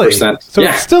 100%. Really? So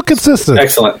yeah. it's still consistent.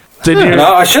 Excellent. Did you?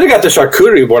 No, I should have got the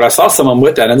charcuterie board. I saw someone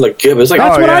with that and it looked good. It was like,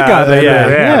 That's what I got.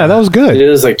 Yeah, that was good. it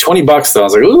was like $20 though. I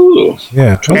was like, ooh.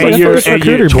 Yeah. I was And like, you're- that's and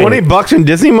you're charcuterie board. $20 in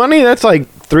Disney money? That's like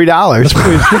 $3.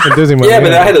 Pretty stupid Disney money. Yeah,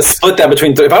 but I had to split that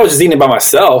between. If I was just eating it by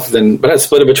myself, then but I had to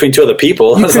split it between two other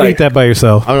people. I You was could like, eat that by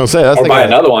yourself. I was going to say, that's or buy like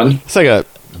another one. It's like a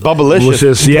bubblicious.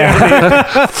 Delicious,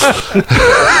 yeah.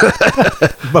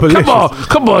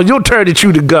 Come on, your turn to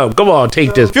chew the gum. Come on,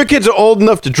 take this. If your kids are old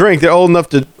enough to drink, they're old enough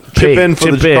to chip in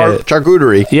for chip the in.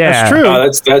 charcuterie. Yeah,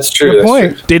 That's true. That's true. Good That's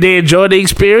point. true. Did they enjoy the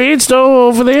experience though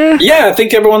over there? Yeah, I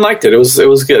think everyone liked it. It was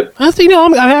good.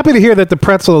 I'm happy to hear that the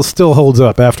pretzel still holds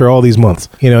up after all these months.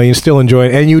 You still enjoy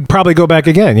it, and you'd probably go back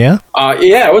again, yeah?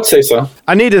 Yeah, I would say so.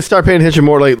 I need to start paying attention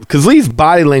more, because Lee's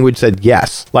body language said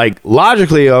yes. Like,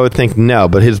 logically, I would think no,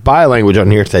 but his body language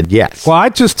on here said yes. Well, I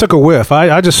just took a whiff.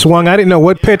 I just swung. I didn't know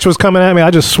what pitch was coming at me.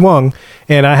 I just swung,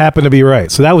 and I happened to be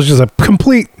right. So that was just a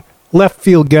complete left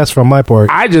field guess from my part.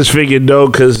 I just figured no,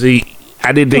 because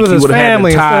I didn't think With he his would have had the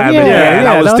family and stuff. time. Yeah, and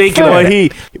yeah, I was that's thinking, fair. Well,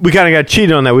 we kind of got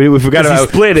cheated on that. We forgot 'Cause he about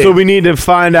split it. So we need to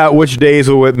find out which days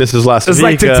were with Mrs. Lastavica. it's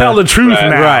like to tell the truth Right,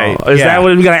 now. right, Is yeah. that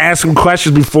what we got to ask him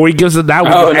questions before he gives it? Now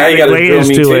we're Oh, now you adding gotta layers drill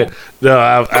me to too. it.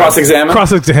 No, Cross-examine.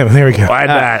 Cross-examine. There we go. why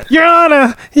not? Your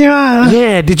Honor.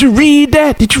 Yeah, did you read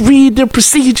that? Did you read the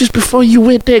procedures before you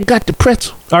went there and got the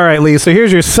pretzel? All right, Lee. So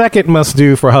here's your second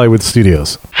must-do for Hollywood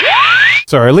Studios.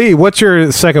 Sorry, Lee. What's your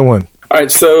second one? All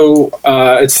right, so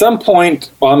at some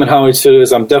point while I'm in Hollywood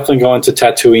Studios, I'm definitely going to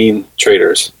Tatooine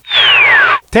Traders.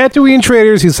 Tatooine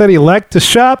Traders, he said he liked to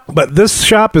shop, but this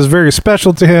shop is very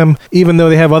special to him, even though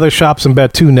they have other shops in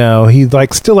Batuu now. He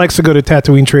still likes to go to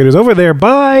Tatooine Traders over there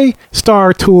by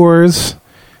Star Tours.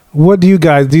 What do you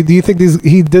guys do? You think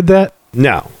he did that?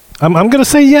 No. I'm going to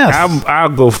say yes. I'll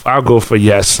go for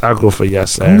yes. I'll go for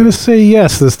yes. I'm going to say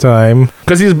yes this time.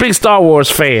 Because he's a big Star Wars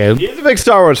fan. He's a big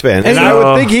Star Wars fan, and And I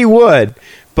would think he would,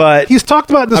 but He's talked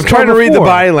about this. I'm trying to read the before.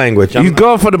 body language. He's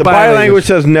going for the body body language. language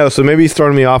says no, so maybe he's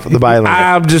throwing me off with the body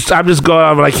language. I'm just going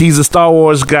off like he's a Star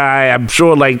Wars guy. I'm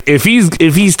sure like if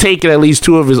he's taking at least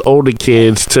two of his older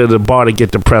kids to the bar to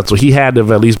get the pretzel, he had to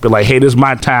have at least been like, hey, this is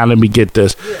my time, let me get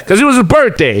this. Because it was his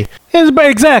birthday.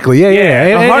 Exactly. Yeah.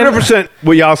 And- 100%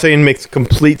 what y'all saying makes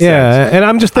complete sense. Yeah, and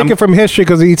I'm just thinking from history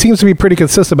because he seems to be pretty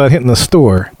consistent about hitting the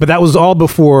store. But that was all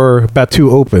before Batuu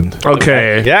opened.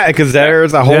 Okay. Yeah, because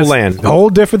there's a whole That's land. a whole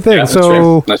different thing. Yeah, that's so,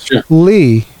 true. That's true.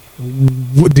 Lee,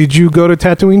 did you go to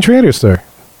Tatooine Traders, sir?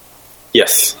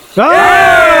 Yes.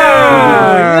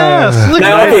 Yes. Look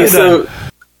Now, at okay, that. so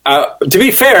to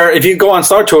be fair, if you go on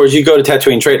Star Tours, you go to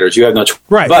Tatooine Traders. You have no choice.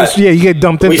 Right. But Yeah, you get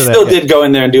dumped into we that. still did go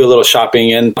in there and do a little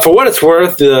shopping. And for what it's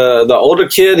worth, the older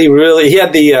kid, he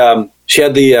had the she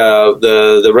had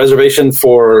the reservation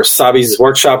for Sabi's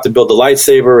workshop to build the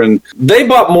lightsaber, and they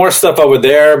bought more stuff over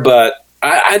there. But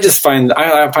I just find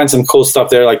some cool stuff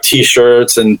there, like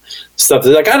T-shirts and stuff.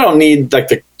 Like I don't need like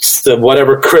the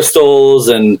whatever crystals,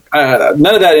 and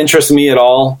none of that interests me at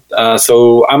all.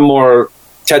 So I'm more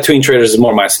Tatooine Traders is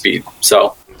more my speed.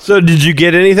 So So did you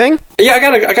get anything? Yeah,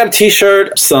 I got a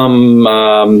T-shirt,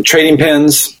 some trading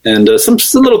pins, and some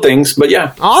little things. But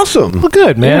yeah, Awesome. Well,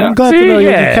 good, man. Yeah. I'm glad to know you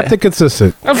Yeah. kept it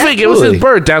consistent. I think it was his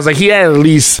birthday. I was like, he had at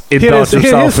least indulged his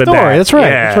himself in story. that. That's right.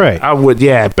 Yeah, That's right. I would.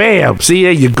 Yeah. Bam. See,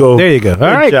 there you go. There you go. All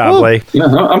right. Good job, cool. Lee.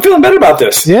 I'm feeling better about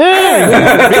this.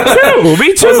 Yeah. Me too. Me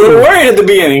I was a little too. worried at the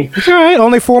beginning. All right.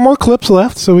 Only 4 more clips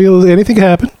left, so anything can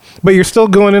happen. But you're still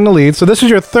going in the lead. So this is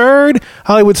your third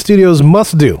Hollywood Studios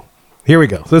must do. Here we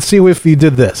go. Let's see if you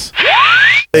did this.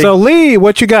 So Lee,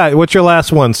 what you got? What's your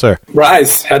last one, sir?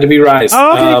 Rise had to be Rise.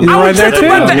 Oh, okay. You're I right was there just too.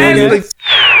 about to Yeah, ask, yeah.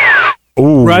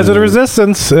 like, Rise of the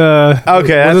Resistance. Okay,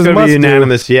 that's was going to must be do.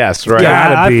 unanimous. Yes, right. Yeah,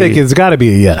 Gotta I be. think it's got to be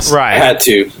a yes. I Right. had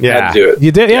to. Yeah. Had to do it.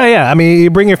 You did, yeah. I mean, you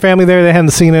bring your family there; they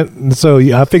hadn't seen it, so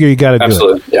I figure you got to do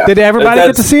Absolutely, it. yeah. Did everybody get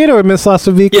That's- to see it, or Miss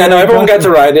Lasovic? Yeah, no, everyone got to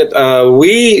ride it.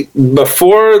 We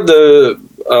before the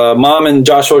Mom and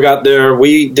Joshua got there,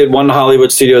 we did one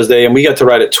Hollywood Studios day, and we got to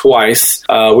ride it twice.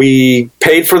 We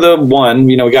paid for the one.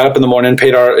 We got up in the morning,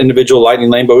 paid our individual lightning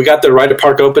lane, but we got there right at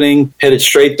park opening, headed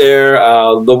straight there.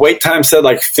 The wait time said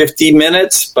like 50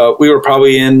 minutes, but we were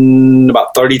probably in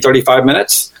about 30, 35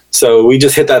 minutes. So we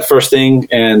just hit that first thing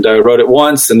and rode it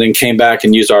once, and then came back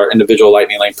and used our individual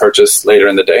lightning lane purchase later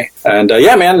in the day. And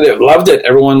yeah, man, they loved it.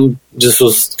 Everyone just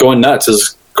was going nuts. It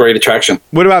was a great attraction.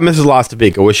 What about Mrs.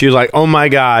 Lastovica? Was she like, oh my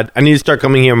God, I need to start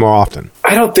coming here more often?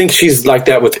 I don't think she's like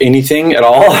that with anything at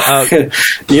all.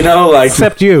 Like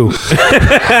Except you.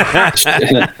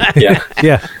 yeah.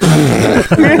 Yeah.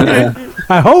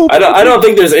 I hope. I don't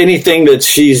think there's anything that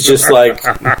she's just like,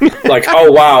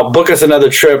 oh wow, book us another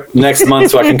trip next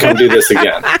month so I can come do this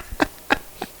again. I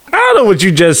don't know what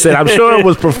you just said. I'm sure it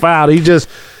was profound.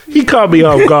 He caught me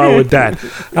off guard with that.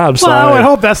 I'm Well, sorry. I would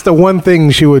hope that's the one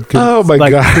thing she would Oh, my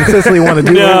God. consistently want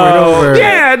to do over and over.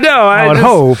 Yeah, no. I would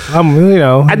hope.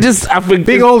 I think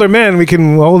being older men, we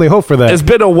can only hope for that. it's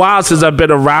been a while since I've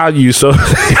been around you, so.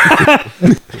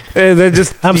 And then I'm he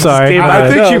just sorry. came I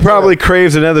out. think she probably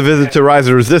craves another visit to Rise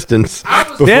of Resistance.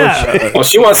 Yeah. Well,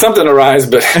 she wants something to rise,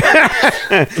 but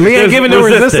Me ain't giving no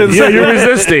resistance. Yeah, you're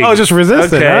resisting. Oh, just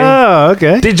resisting. Okay. Oh,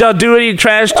 okay. Did y'all do any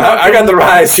trash talk? I got the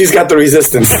rise. She's got the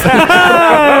resistance.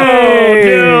 Oh,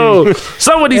 no.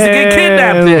 Someone needs to get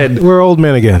kidnapped then. We're old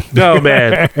men again. Oh,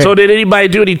 man. So did anybody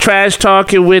do any trash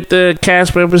talking with the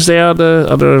cast members there on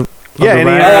the Yeah, any-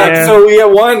 ride? So we had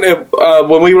one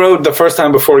when we rode the first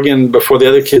time before the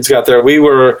other kids got there. We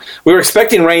were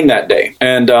expecting rain that day,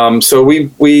 and so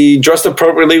we dressed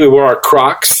appropriately. We wore our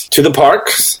Crocs to the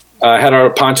parks. Had our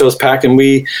ponchos packed, and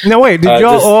we. Now wait, did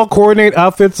y'all just- all coordinate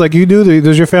outfits like you do?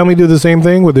 Does your family do the same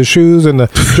thing with the shoes and the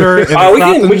shirt? And the We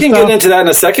socks can and get stuff? into that in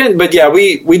a second, but yeah,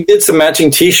 we did some matching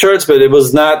T-shirts, but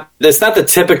it's not the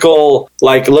typical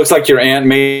like it looks like your Aunt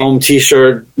May home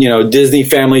T-shirt, Disney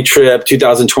family trip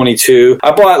 2022.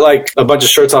 I bought like a bunch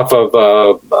of shirts off of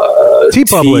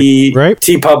TeePublic, right?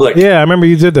 TeePublic. Yeah, I remember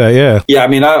you did that. Yeah. Yeah, I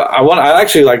mean, I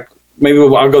actually like. Maybe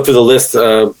I'll go through the list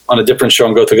on a different show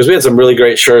and go through because we had some really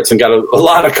great shirts and got a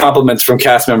lot of compliments from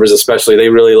cast members, especially. They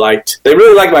really liked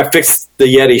my Fix the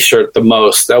Yeti shirt the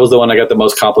most. That was the one I got the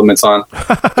most compliments on.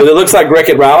 So it looks like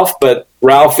Wreck-It Ralph, but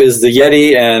Ralph is the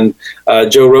Yeti and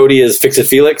Joe Rohde is Fix It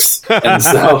Felix, and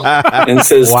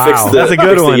says Wow, Fix the that's a good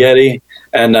Fix one. the Yeti.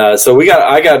 And so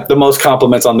I got the most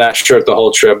compliments on that shirt the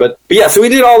whole trip. But yeah, so we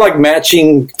did all like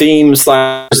matching themes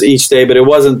each day, but it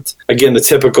wasn't, again, the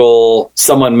typical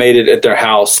someone made it at their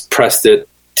house, pressed it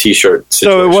T-shirt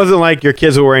situation. So it wasn't like your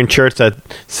kids were wearing shirts that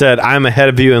said, I'm ahead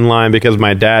of you in line because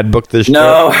my dad booked this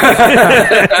No. trip.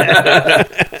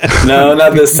 No,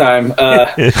 not this time.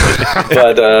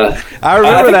 But I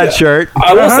remember think that shirt.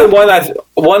 I will say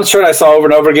one shirt I saw over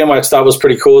and over again, which I thought was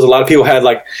pretty cool, is a lot of people had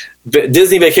like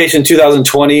Disney Vacation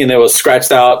 2020, and it was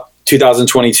scratched out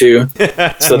 2022.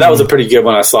 So that was a pretty good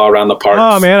one I saw around the park.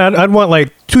 Oh man, I'd want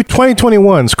like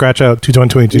 2021 scratch out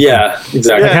 2022. Yeah,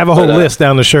 exactly. Like have a whole But, list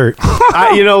down the shirt.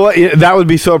 You know what? That would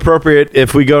be so appropriate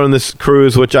if we go on this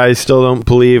cruise, which I still don't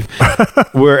believe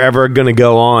we're ever going to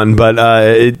go on. But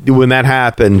when that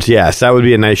happens, yes, that would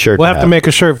be a nice shirt. We'll have to make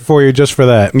a shirt for you just for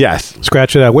that. Yes.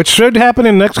 Scratch it out, which should happen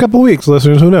in the next couple of weeks,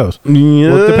 listeners. Who knows?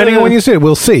 Well, depending on when you see it,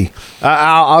 we'll see.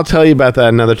 I'll tell you about that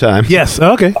another time. Yes.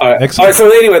 Okay. All right. Excellent. So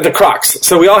anyway, the Crocs.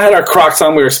 So we all had our Crocs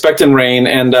on. We were expecting rain,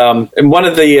 and one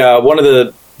of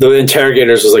the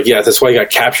interrogators was like, "Yeah, that's why you got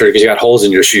captured because you got holes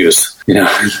in your shoes."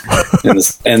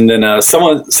 And then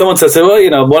someone says,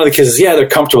 "Well, one of the kids says, yeah, they're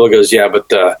comfortable." He goes, "Yeah,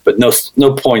 but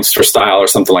no points for style or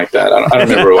something like that." I don't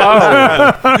remember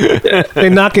what. They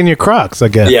knocking your Crocs, I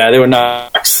guess. Yeah, they were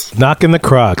Crocs. Knocking the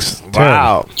Crocs.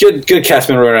 Wow. Good cast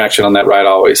member interaction on that ride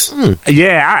always.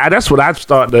 Yeah, that's what I'm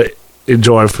starting to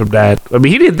enjoying from that. I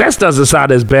mean, that doesn't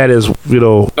sound as bad as, It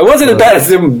wasn't as bad as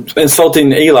them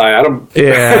insulting Eli. I don't.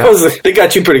 Yeah. They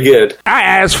got you pretty good. I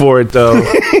asked for it though.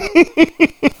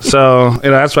 So,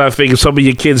 that's why I figured some of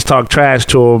your kids talk trash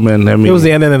to him, and I mean, It was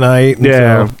the end of the night. and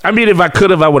yeah. so- I mean, if I could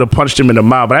have, I would have punched him in the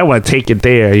mouth, but I want to take it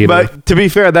there. But to be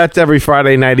fair, that's every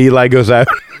Friday night Eli goes out.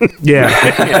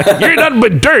 Yeah. You're nothing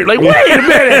but dirt. Like, wait a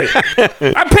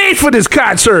minute. I paid for this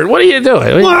concert. What are you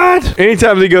doing? What?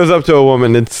 Anytime he goes up to a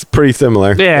woman, it's pretty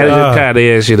similar. Yeah, it kind of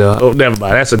is, Oh, never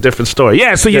mind. That's a different story.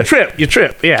 Yeah, so your trip.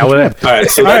 Yeah, whatever. All right,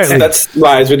 so that's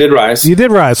Rise. We did Rise. You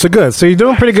did rise. So good. So you're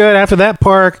doing pretty good. After that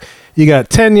park, you got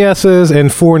 10 yeses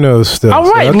and 4 nos still.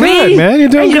 All right, so Lee. good, man. You're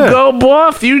doing there you good. go,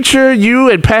 boy. Future you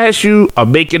and past you are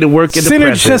making it work in the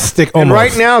present. Synergistic almost. And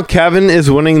right now, Kevin is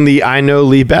winning the I Know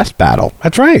Lee Best battle.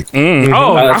 That's right.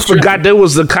 Oh, I that's true. forgot there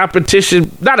was a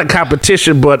competition. Not a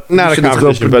competition, but Not you a should just go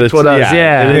competition, but it's between us. an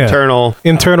Yeah. internal.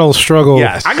 Internal struggle.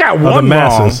 Yes. I got of the one wrong.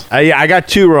 masses. I got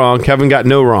 2 wrong. Kevin got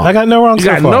no wrong. I got no wrong You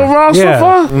so got far. no wrong Yeah.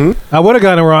 so far? I would have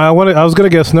gotten it wrong. I was going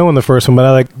to guess no in the first one, but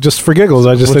I just for giggles,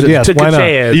 I just said yes. took Why a not?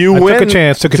 chance. You I win. took a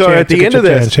chance. Took a so chance. at the took end a of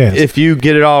this, chance. if you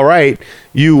get it all right,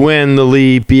 you win the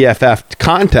Lee BFF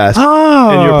contest. Oh.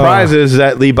 And your prize is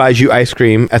that Lee buys you ice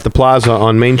cream at the plaza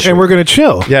on Main Street. and we're going to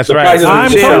chill. That's The right. prize is we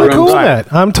I'm share totally rooms. cool with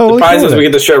that. I'm totally Prize cool is with we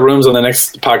that. get to share rooms on the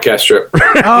next podcast trip.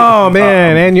 Oh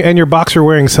man, and your boxer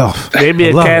wearing self. Maybe I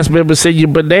a love cast member send you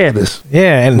bananas. it.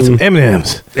 Yeah, and some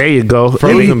M&Ms. There you go.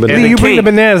 Frozen Lee, bananas. Lee, you bring the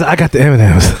cake. bananas. I got the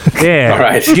M&Ms. Yeah. All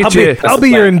right. Get I'll be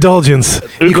your indulgence.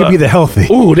 You can be the healthy.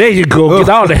 Ooh, there you go. Get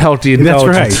all the healthy That's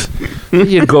indulgence. There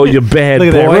you go, you bad Look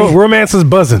at that. boy. Romance is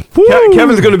buzzing.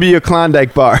 Kevin's going to be your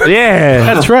Klondike bar.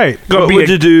 Yeah. That's right. Gonna What be would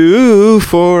a- you do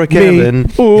for a Kevin?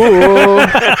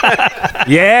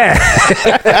 Yeah.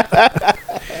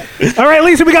 All right,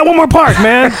 Lisa, we got one more park,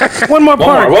 man. One more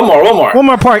park. One more. One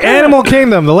more park. Animal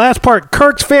Kingdom, the last park.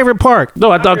 Kirk's favorite park. No,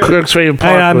 I thought Kirk's favorite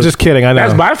park I'm was- just kidding. I know.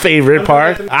 That's my favorite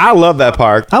park. I love that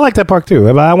park. I like that park too.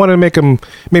 But I wanted to make him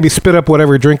maybe spit up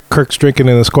whatever drink Kirk's drinking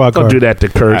in the squad car. Don't do that to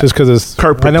Kirk. Just because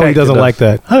Kirk I know he doesn't protected us. like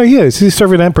that. Oh, yeah. He's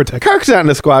serving and protecting. Kirk's not in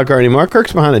the squad car anymore.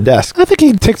 Kirk's behind a desk. I think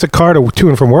he takes a car to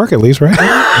and from work at least, right?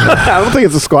 I don't think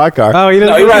it's a squad car. Oh, he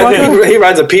doesn't. No, he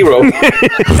rides a P-rope.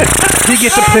 He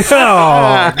gets to play.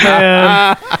 Oh,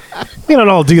 man. We don't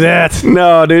all do that.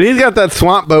 No, dude, he's got that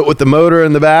swamp boat with the motor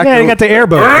in the back. Yeah, he got the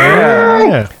airboat.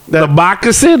 Yeah. The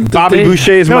moccasin? Bobby The thing?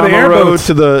 Boucher's No, the Mama Road airboats.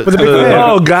 to the, With the big to the fan.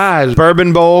 Oh, God.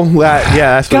 Bourbon Bowl.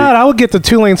 That's God, I would get the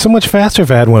 2 lane so much faster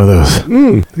if I had one of those.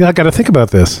 I got to think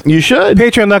about this. you should.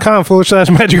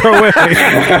 Patreon.com/Magic Our Way.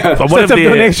 But what Set if up they-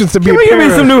 donations to be Give a me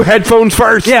parent. some new headphones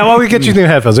first. Yeah, well, we get you new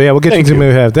headphones. Yeah, we'll get you some new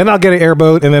headphones. Then I'll get an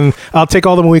airboat, and then I'll take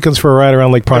all the weekends for a ride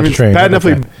around Lake Pontchartrain. Bad enough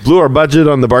we blew our budget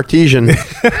on the Bartesian.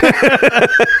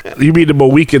 You mean the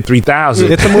Mohican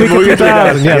 3000? It's a Mohican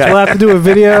 3000. Yes, Yeah. we'll have to do a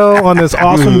video on this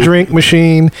awesome drink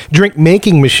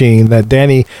making machine that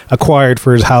Danny acquired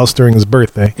for his house during his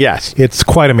birthday. Yes. It's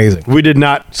quite amazing. We did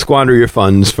not squander your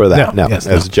funds for that. No, that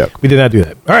was a joke. We did not do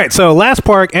that. All right, so last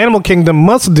park, Animal Kingdom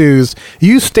must-dos.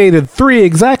 You stated 3,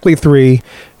 exactly 3.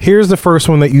 Here's the first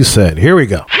one that you said. Here we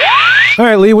go. All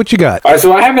right, Lee, what you got? All right,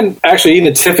 so I haven't actually eaten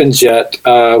the Tiffin's yet,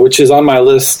 which is on my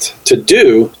list to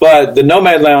do, but the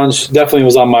Nomad Lounge definitely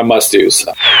was on my must-dos.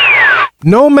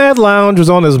 Nomad Lounge was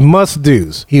on his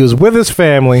must-dos. He was with his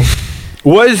family.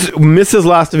 Was Mrs.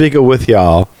 Lastavica with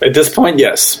y'all? At this point,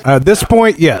 yes. At this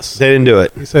point, yes. They didn't do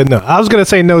it. He said no. I was going to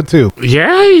say no, too.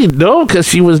 Yeah, no, because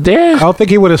she was there. I don't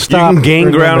think he would have You stopped. can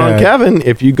gain for ground on Nomad. Kevin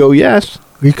if you go yes,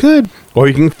 You could. or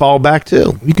you can fall back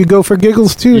too. You could go for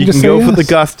giggles, too. You just can go say for the yes.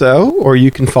 gusto, or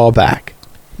you can fall back.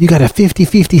 You got a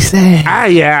 50-50 say.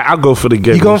 Yeah, I'll go for the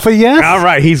giggles. You going for yes? All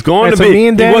right, he's going Right, to so be. me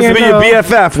and He Danny wants to are be your no.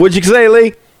 BFF. What'd you say,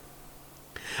 Lee?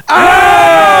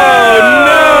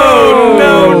 Oh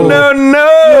no!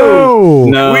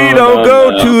 No, We don't no, go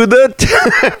no. to the.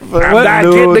 I'm not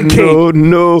no, getting the cake.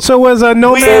 no. So was a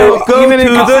Nomad So go even to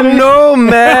in the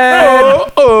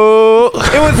Nomad.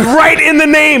 It was right in the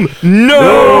name.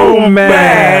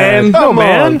 man. Come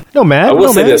on. No man. I will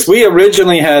no say man. this: we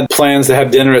originally had plans to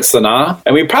have dinner at Sanaa,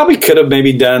 and we probably could have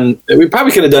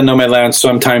done Nomad Lounge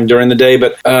sometime during the day.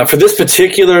 But for this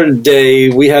particular day,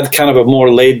 we had kind of a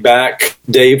more laid back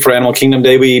day for Animal Kingdom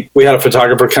Day. We had a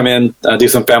photographer come in, do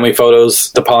some family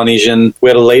photos, the Polynesian. We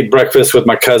had a late breakfast with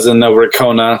my cousin over at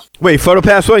Kona. Wait,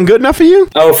 PhotoPass wasn't good enough for you?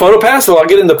 Oh, PhotoPass? Well, I'll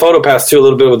get into PhotoPass too a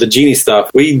little bit with the Genie stuff.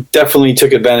 We definitely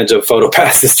took advantage of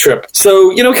PhotoPass this trip.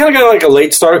 So, kind of got like a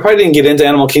late start. We probably didn't get into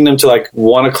Animal Kingdom till like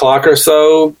 1 o'clock or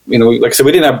so. You know, like I said,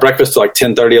 we didn't have breakfast till like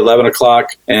 10:30, 11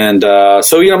 o'clock. And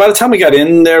so, you know, by the time we got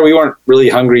in there, we weren't really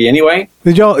hungry anyway.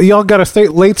 Did y'all got a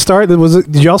late start?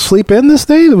 Did y'all sleep in this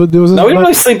day? No, we didn't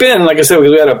really sleep in. Like I said,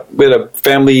 we had a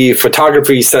family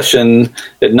photography session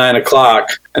at 9 o'clock,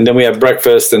 and then we had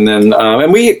breakfast, and then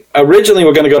and we originally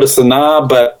were going to go to Sanaa,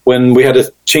 but when we had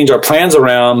to change our plans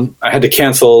around, I had to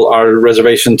cancel our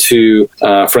reservation to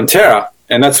Frontera.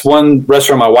 And that's one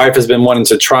restaurant my wife has been wanting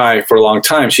to try for a long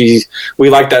time. We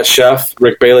like that chef,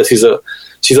 Rick Bayless.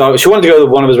 She wanted to go to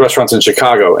one of his restaurants in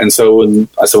Chicago. And so when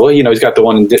I said, well, you know, he's got the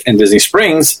one in Disney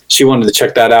Springs, she wanted to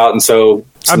check that out. And so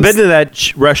I've been to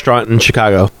that restaurant in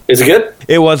Chicago. Is it good?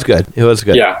 It was good.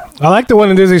 Yeah. I like the one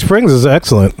in Disney Springs. It's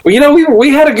excellent. Well, you know, we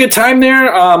had a good time there.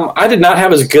 I did not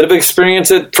have as good of an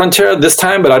experience at Frontera this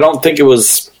time, but I don't think it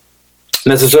was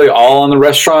necessarily all in the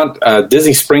restaurant.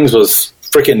 Disney Springs was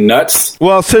freaking nuts.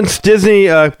 Well, since Disney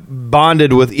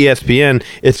bonded with ESPN,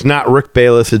 it's not Rick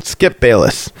Bayless, it's Skip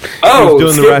Bayless. Oh,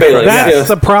 doing Skip the restaurant. Bayless. That's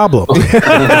the problem.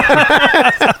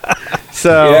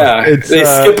 So yeah, it's they're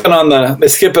skipping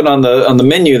on the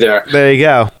menu there. there you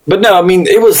go. But no, I mean,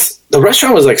 the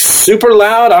restaurant was like super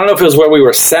loud. I don't know if it was where we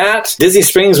were sat. Disney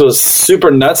Springs was super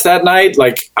nuts that night.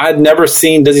 Like, I'd never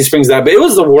seen Disney Springs that big. It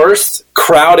was the worst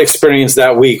crowd experience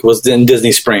that week was in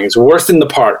Disney Springs. Worst in the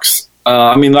parks.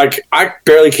 I mean, like, I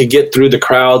barely could get through the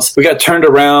crowds. We got turned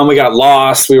around. We got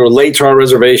lost. We were late to our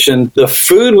reservation. The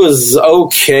food was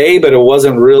okay, but it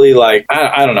wasn't really like,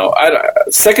 I don't know.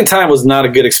 Second time was not a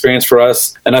good experience for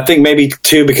us. And I think maybe,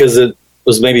 too, because it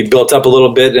was maybe built up a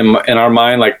little bit in our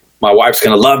mind, like, my wife's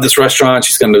going to love this restaurant.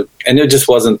 She's going to, and it just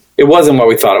wasn't what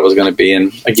we thought it was going to be.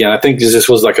 And again, I think this just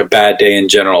was like a bad day in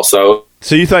general. So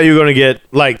you thought you were going to get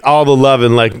like all the love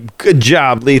and like, good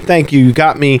job, Lee. Thank you. You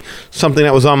got me something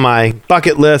that was on my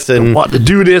bucket list and Want to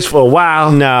do this for a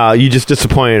while. no, you just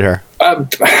disappointed her.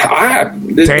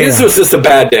 this was just a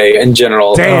bad day in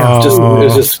general. Damn. It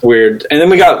was just weird. And then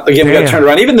we got turned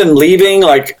around. Even then leaving,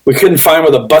 like, we couldn't find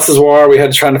where the buses were. We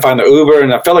had to try to find the Uber,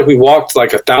 and I felt like we walked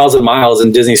like 1,000 miles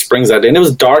in Disney Springs that day. And it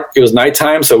was dark. It was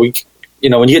nighttime, so we, you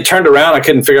know, when you get turned around, I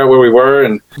couldn't figure out where we were.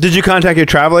 And Did you contact your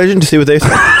travel agent to see what they said?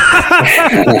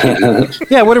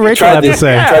 Yeah, what did Rachel have to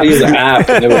say? I tried to use the app,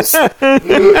 and it was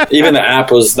even the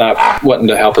app was not wanting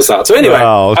to help us out. So anyway,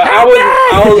 Oh.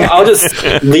 I'll just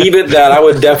leave it that I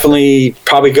would definitely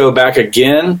probably go back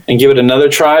again and give it another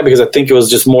try because I think it was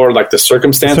just more like the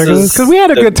circumstances. Because we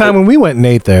had a good time when we went and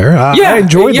ate there. I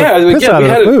enjoyed the piss out of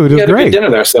the food. It was had a great. good dinner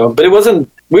there. So, but it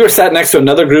wasn't. We were sat next to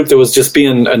another group that was just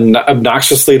being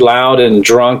obnoxiously loud and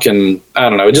drunk, and I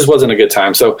don't know. It just wasn't a good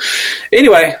time. So,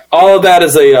 anyway, all of that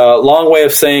is a long way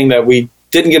of saying that we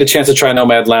didn't get a chance to try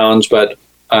Nomad Lounge, but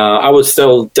I would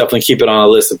still definitely keep it on a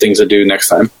list of things to do next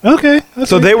time. Okay.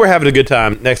 So they were having a good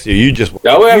time next to you. You just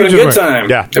Yeah, we're having a just good went. time.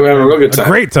 Yeah. We're having a real good time.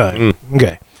 Great time.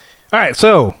 Okay. All right.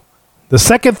 So the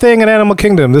second thing in Animal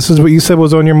Kingdom, this is what you said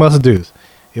was on your must-dos.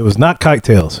 It was not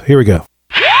kite-tails. Here we go.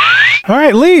 All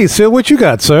right, Lee, so what you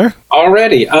got, sir?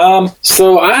 Already.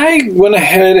 So I went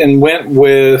ahead and went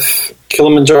with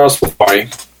Kilimanjaro Safari.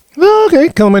 Oh, okay,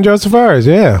 Kilimanjaro Safaris,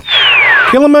 yeah.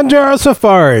 Kilimanjaro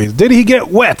Safaris. Did he get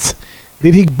wet?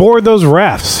 Did he board those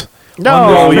rafts?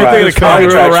 No, you're thinking of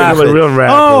Contra Real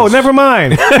rap. Oh, never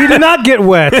mind. He did not get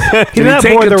wet. He did not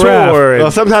take board a the raft. tour?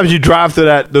 well, sometimes you drive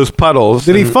through those puddles.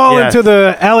 Did he and- fall yeah. into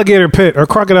the alligator pit or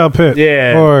crocodile pit?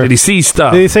 Yeah. Or Did he see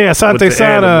stuff? did he say with Asante the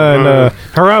Sana animal? and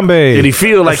Harambe? Did he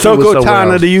feel like he was Soko somewhere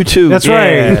Tana else? to you too? That's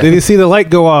Yeah. right. Did he see the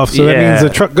light go off? So that Yeah. means the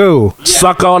truck go.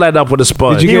 Suck all that up with a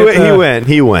sponge. Did He you went. get,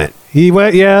 He went. He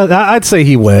went. Yeah, I'd say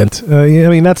he went. Yeah, I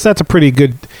mean, that's a pretty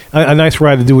good, a nice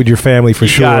ride to do with your family for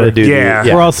sure. Gotta do. Yeah.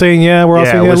 that. We're all saying yeah. We're all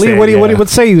Yeah, saying yeah. we're Lee, saying what do you yeah. what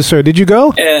say you, sir? Did you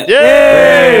go? And,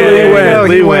 Yay! Lee There went.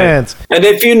 you Lee go, went. and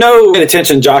if you know, paid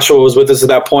attention, Joshua was with us at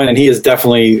that point, and he is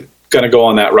definitely going to go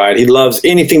on that ride. He loves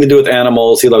anything to do with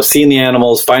animals. He loves seeing the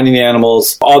animals, finding the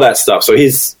animals, all that stuff. So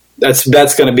that's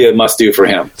going to be a must do for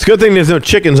him. It's a good thing there's no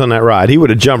chickens on that ride. He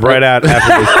would have jumped right out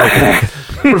after this.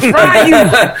 We'll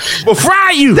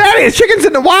fry you. Daddy, it's chickens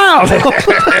in the wild.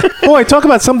 Boy, talk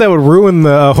about something that would ruin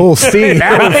the whole scene.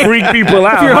 That would freak people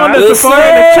out. You're on huh? the safari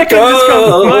and the chicken just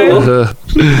comes flying.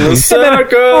 The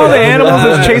circle. All the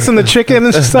animals is chasing the chicken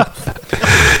and stuff.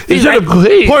 He's like,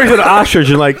 hey, Pointing to the ostrich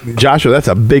and like, Joshua, that's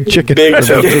a big chicken. Big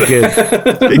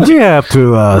chicken. We have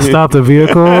to stop the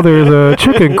vehicle. There's a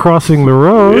chicken crossing the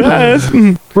road.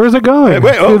 Where's it going?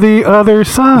 Wait, oh. To the other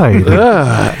side.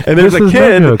 And there's This a is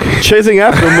kid Nanook. chasing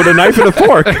after him with a knife and a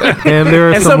fork. And there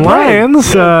are And some some brain.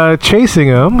 lions chasing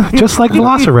him, just like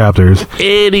velociraptors.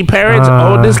 Any parents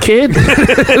own this kid?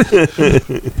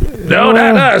 No,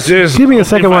 not us. Just Give me a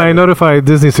second while I notify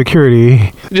Disney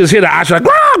security. Just hear the ostrich like,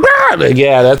 "Grah, grah." Like,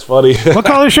 yeah, that's funny. What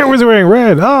color shirt was he wearing?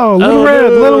 Red. Oh,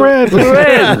 little red.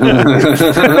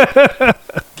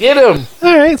 Get him.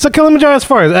 All right, so Kilimanjaro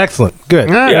Safari is excellent. Good.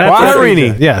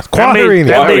 Quaharini. Yes, That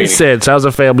Quaharini. made sense. That was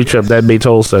a family trip. That made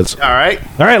total sense. All right.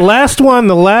 All right, last one,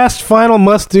 the last final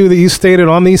must-do that you stated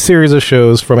on these series of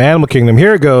shows from Animal Kingdom.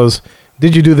 Here it goes.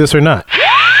 Did you do this or not?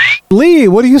 Lee,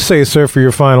 what do you say, sir, for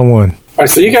your final one? All right,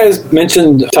 so you guys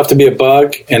mentioned Tough to Be a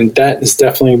Bug, and that is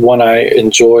definitely one I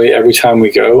enjoy every time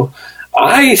we go.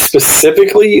 I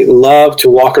specifically love to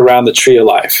walk around the Tree of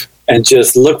Life and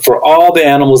just look for all the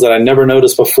animals that I never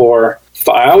noticed before.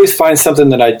 I always find something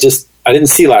that I didn't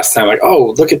see last time. Like,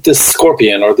 oh, look at this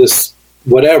scorpion or this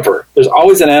whatever. There's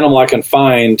always an animal I can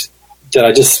find that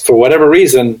I just, for whatever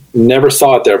reason, never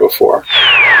saw it there before.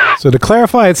 So to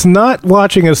clarify, it's not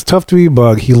watching as Tough to Be a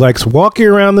Bug. He likes walking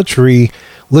around the tree,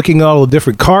 looking at all the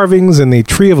different carvings in the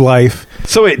Tree of Life.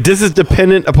 So wait, this is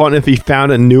dependent upon if he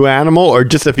found a new animal or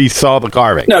just if he saw the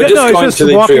carving? No, It's going just to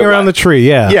the walking Tree of around the Life. tree,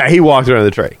 yeah. Yeah, he walked around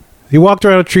the tree. He walked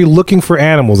around a tree looking for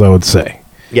animals, I would say.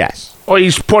 Yes. Or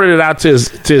he's pointed it out to his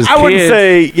I would kids.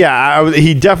 say,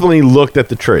 he definitely looked at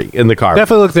the tree in the carving.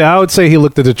 Definitely looked at, I would say he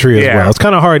looked at the tree as Yeah. well. It's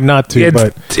kind of hard not to,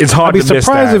 but It's hard I'd be to miss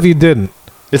surprised that. if he didn't.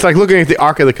 It's like looking at the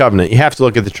Ark of the Covenant. You have to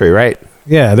look at the tree, right?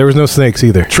 Yeah, there was no snakes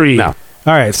either. Tree. No.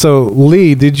 All right, so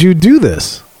Lee, did you do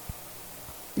this?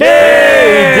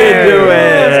 Hey, he did do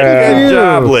it. Good Good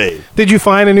job, Lee. Did you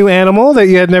find a new animal that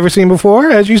you had never seen before,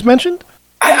 as you mentioned?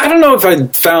 I don't know if I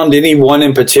found any one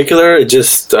in particular. It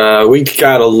just we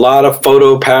got a lot of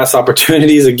photo pass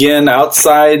opportunities again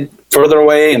outside, further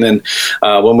away, and then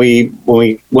when we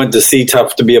went to see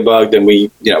Tough to Be a Bug, then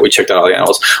we checked out all the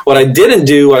animals. What I didn't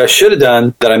do, what I should have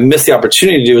done, that I missed the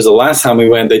opportunity to do, is the last time we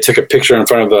went, they took a picture in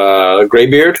front of a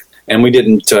graybeard. And we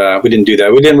didn't do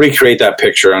that. We didn't recreate that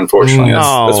picture, unfortunately.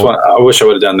 That's what I wish I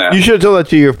would have done that. You should have told that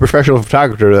to your professional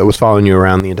photographer that was following you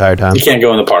around the entire time. You can't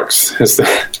go in the parks.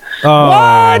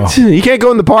 What? You can't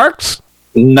go in the parks?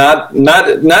 Not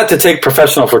to take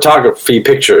professional photography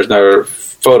pictures or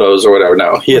photos or whatever.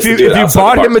 No, he has to do it If you outside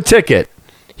bought the him a park. ticket,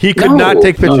 he could not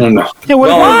take pictures. No. Yeah, what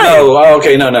why? No. Oh,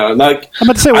 okay, no. I'm about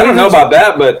to say, I what don't know is- about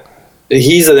that, but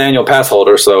he's an annual pass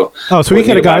holder, so Oh, so he we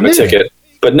could have need to buy him gotten a in. ticket.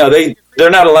 But no, they're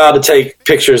not allowed to take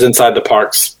pictures inside the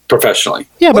parks professionally.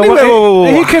 Yeah, but Wait, whoa.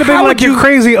 he could have been How like would your you-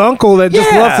 crazy uncle that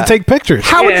just Yeah. loves to take pictures.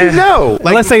 How would you know?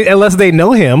 unless they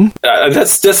know him,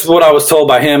 That's just what I was told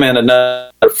by him and another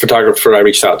photographer I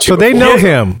reached out to. so they before. know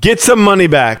him. Get some money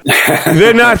back.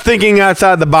 They're not thinking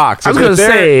outside the box. I was going to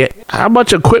say, how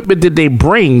much equipment did they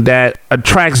bring that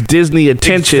attracts Disney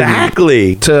attention?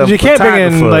 Exactly. To You can't bring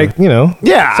in photographer?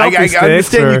 Yeah, I selfie sticks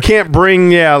understand or- you can't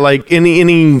bring like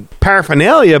any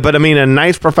paraphernalia, but I mean a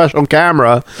nice professional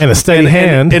camera And a steady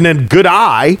hand. and a good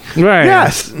eye. Right.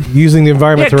 Yes. using the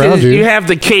environment around 'cause you. you have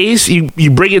the case, you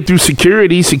bring it through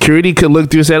security. Security could look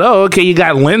through and say, "Oh, okay, you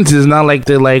got lenses." Not like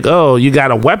they're like, "Oh, you got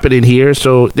a weapon in here."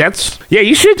 So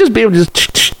you should just be able to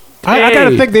just. I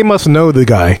gotta think they must know the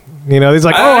guy. He's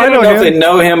like, I I don't know if they him.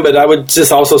 know him, but I would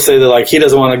just also say that like he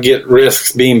doesn't want to get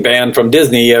risks being banned from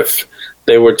Disney if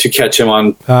they were to catch him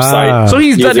on site. So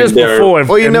he's done using this their- before and,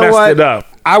 Well, you and know messed what? it up.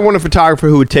 I want a photographer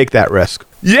who would take that risk.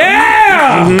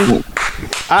 Yeah.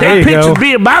 There Take you pictures go. of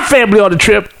me and my family on the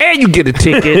trip, and you get a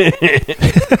ticket.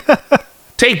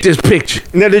 Take this picture.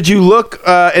 Now, did you look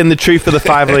in the tree for the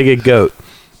five-legged goat?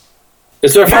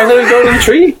 Is there a 5-legged goat in the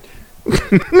tree?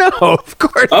 No, of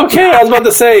course. Okay, I was about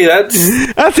to say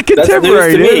that's That's a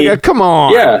contemporary. news to dude. me. Yeah, come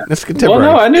on. yeah. That's contemporary.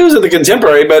 Well, no, I knew it was at the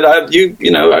contemporary, but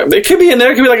it could be in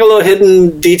there. It could be like a little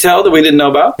hidden detail that we didn't know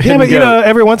about. Yeah, but goat.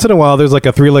 every once in a while there's like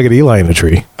a three-legged Eli in a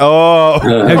tree. Oh,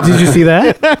 Did you see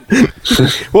that?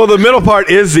 well, the middle part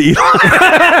is the Eli.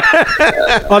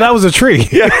 Oh, that was a tree.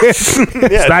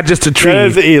 It's not just a tree. That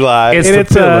is the Eli. It's And the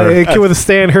it's pillar. it can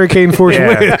withstand hurricane force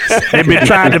Yeah. winds. They've been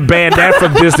trying to ban that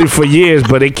from Disney for years,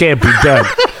 but it can't be done.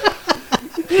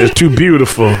 It's too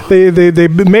beautiful. They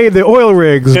made the oil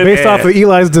rigs based off of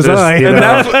Eli's design. you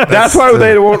know. That's why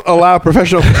they won't allow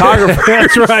professional photographers.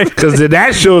 That's right. Because then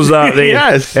that shows up there.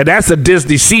 Yes. And that's a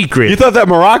Disney secret. You thought that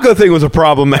Morocco thing was a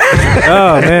problem, man.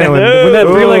 Oh man, when that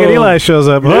three-legged Eli shows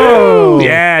up, oh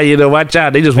yeah, watch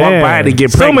out. They just walk man. by and they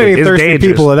get so pregnant. many It's thirsty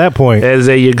dangerous. people at that point. As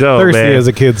there you go, Thirsty, man. as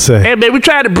the kids say. Hey, man, we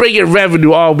try to bring in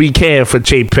revenue all we can for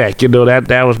Chapek.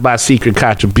 That was my secret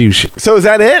contribution. So is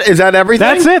that it? Is that everything?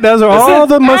 That's it. Those are all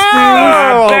the must-dos.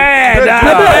 Not bad, good not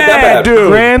job. bad, dude.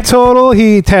 Grand total,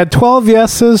 he had 12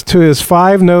 yeses to his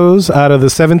 5 no's out of the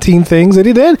 17 things that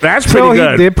he did. That's So pretty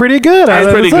good. He did pretty good. That's out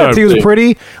of pretty the sets. good. He was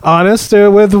pretty honest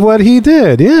with what he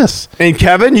did. Yes. And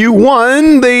Kevin, you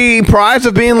won the prize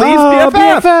of being Lee's Oh,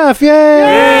 BFF. BFF!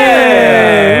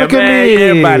 Yay! Look at me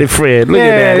everybody friend. Look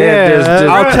at that.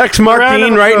 Yeah. I'll text Mark Round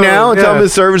Dean of right applause, now and tell yeah. him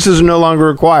his services are no longer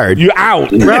required. You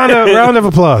out. Round of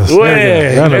applause. Well,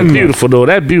 There you go. Round of that's applause. beautiful, though.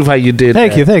 That's beautiful how you did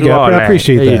Thank that. you, thank you. Do all I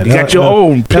appreciate Hey, that. You got your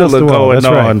own That's pillar the one. going That's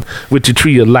right. on with your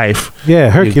tree of life. Yeah,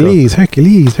 Hercules.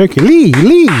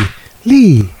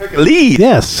 Lee.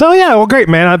 Yes. So yeah, well, great,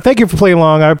 man. Thank you for playing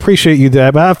along. I appreciate you,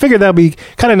 Dad. But I figured that'd be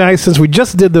kind of nice since we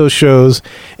just did those shows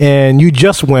and you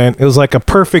just went. It was like a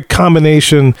perfect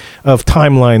combination of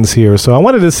timelines here. So I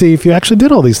wanted to see if you actually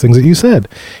did all these things that you said.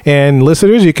 And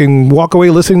listeners, you can walk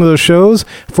away listening to those shows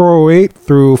 408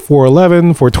 through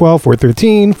 411, 412,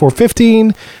 413,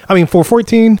 415.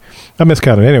 414. I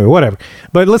miscounted. Anyway, whatever.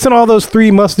 But listen to all those 3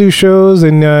 must-do shows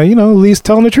and, Lee's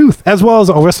telling the truth, as well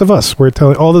as all the rest of us. We're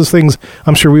telling all those things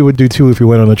I'm sure we would do, too, if we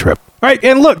went on a trip. All right,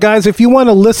 and look, guys, if you want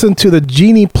to listen to the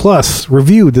Genie Plus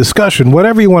review, discussion,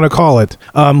 whatever you want to call it,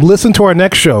 listen to our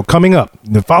next show coming up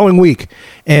the following week,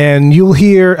 and you'll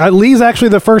hear, Lee's actually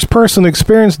the first person to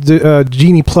experience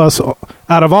Genie Plus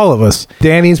out of all of us.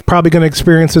 Danny's probably going to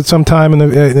experience it sometime in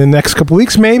the next couple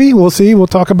weeks, maybe. We'll see. We'll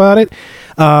talk about it.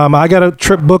 I got a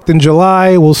trip booked in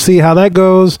July. We'll see how that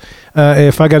goes.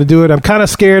 If I got to do it, I'm kind of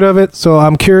scared of it, so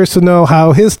I'm curious to know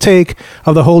how his take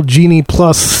of the whole Genie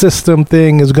Plus system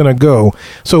thing is going to go.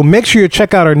 So make sure you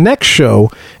check out our next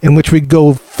show in which we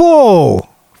go full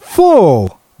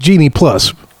Genie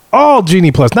Plus. All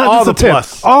Genie Plus, not All just the tip.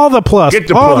 plus. All the plus. Get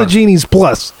the all plus. the Genies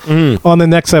Plus on the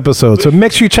next episode. So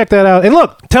make sure you check that out. And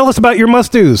look, tell us about your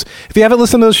must-dos. If you haven't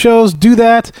listened to those shows, do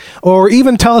that. Or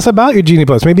even tell us about your Genie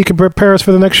Plus. Maybe you can prepare us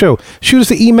for the next show. Shoot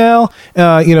us an email,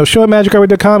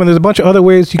 show@magicourway.com. And there's a bunch of other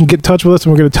ways you can get in touch with us.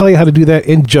 And we're going to tell you how to do that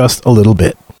in just a little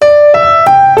bit.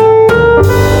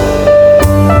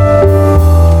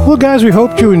 Well, guys, we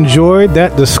hope you enjoyed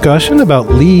that discussion about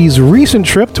Lee's recent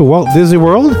trip to Walt Disney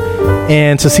World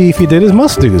and to see if he did his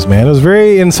must-dos, man. It was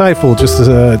very insightful just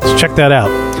to check that out.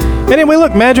 Anyway,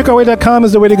 look, magicourway.com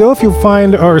is the way to go if you'll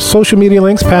find our social media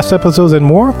links, past episodes, and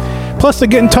more. Plus, to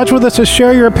get in touch with us to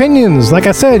share your opinions. Like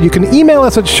I said, you can email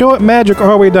us at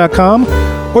show@magicourway.com,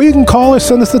 or you can call or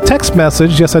send us a text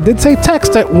message. Yes, I did say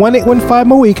text at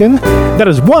 1-815-MOWEEKEND. That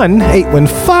is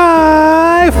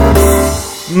 1-815...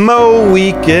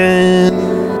 Mo-Weekend.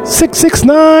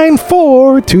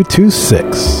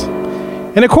 669-4226.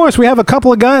 And of course, we have a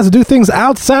couple of guys that do things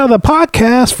outside of the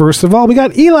podcast. First of all, we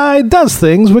got Eli Does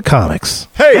Things with Comics.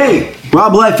 Hey,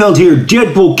 Rob Liefeld here.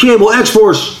 Deadpool, Cable,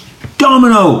 X-Force,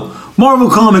 Domino, Marvel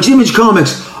Comics, Image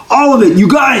Comics, all of it. You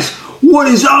guys, what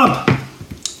is up?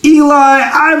 Eli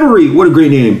Ivory. What a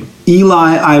great name.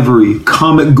 Eli Ivory,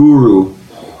 comic guru.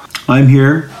 I'm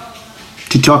here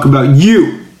to talk about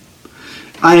you.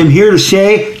 I am here to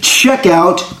say, check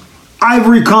out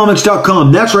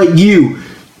ivorycomics.com. That's right, you.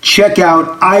 Check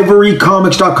out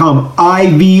ivorycomics.com.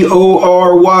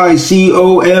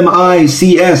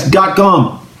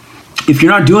 ivorycomics.com. If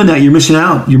you're not doing that, you're missing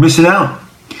out. You're missing out.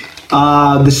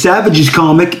 The Savages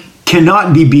comic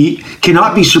cannot be beat,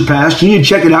 cannot be surpassed. You need to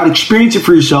check it out, experience it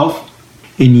for yourself,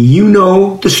 and you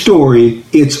know the story.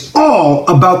 It's all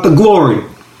about the glory.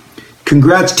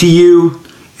 Congrats to you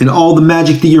and all the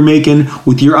magic that you're making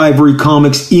with your Ivory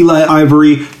Comics, Eli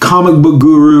Ivory, comic book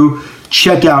guru.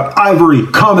 Check out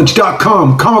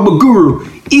ivorycomics.com, comic book guru,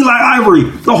 Eli Ivory,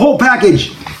 the whole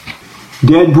package.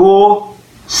 Deadpool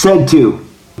said to.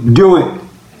 Do it.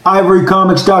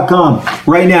 ivorycomics.com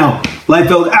right now.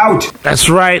 Liefeld out. That's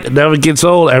right. It never gets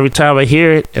old. Every time I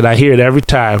hear it, and I hear it every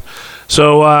time.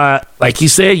 So, like he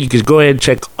said, you can go ahead and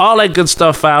check all that good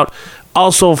stuff out.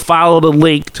 Also, follow the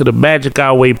link to the Magic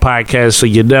Our Way podcast so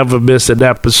you never miss an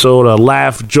episode, a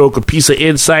laugh, joke, a piece of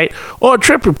insight, or a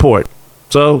trip report.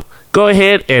 So, go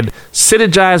ahead and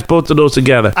synergize both of those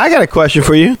together. I got a question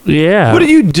for you. Yeah. What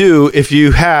do you do if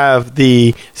you have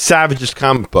the Savages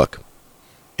comic book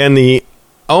and the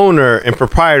owner and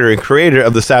proprietor and creator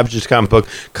of the Savages comic book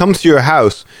comes to your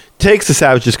house, takes the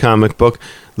Savages comic book,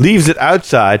 leaves it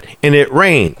outside, and it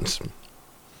rains?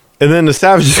 And then the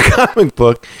Savages comic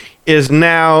book is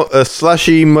now a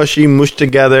slushy, mushy, mushed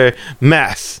together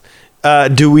mess.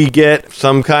 Do we get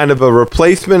some kind of a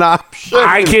replacement option?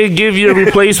 I can give you a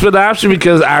replacement option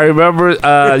because I remember,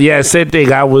 same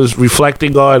thing. I was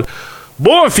reflecting on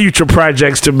more future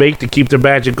projects to make to keep the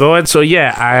magic going. So,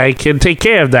 yeah, I can take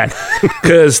care of that.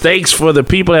 Because thanks for the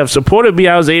people that have supported me,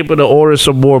 I was able to order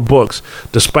some more books.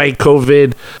 Despite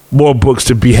COVID, more books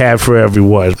to be had for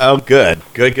everyone. Oh, good.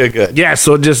 Good. Yeah,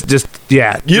 so just.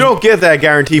 You don't get that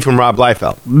guarantee from Rob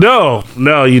Liefeld. No,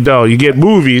 you don't. You get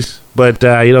movies, but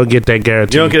you don't get that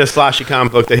guarantee. You don't get a sloshy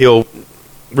comic book that he'll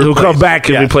come back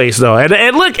and Yeah. replace. No,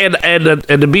 and look, and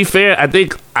to be fair, I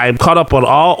think I'm caught up on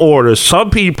all orders. Some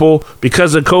people,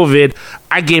 because of COVID,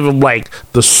 I gave them like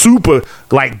the super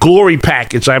like glory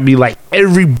package. I mean, like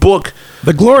every book.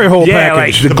 The glory hole Yeah,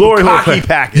 package. like the glory hole cocky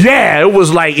package. Yeah, it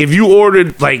was like if you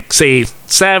ordered like say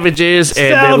savages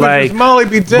and then like Molly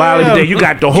be damned. you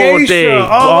got the whole Geisha, thing,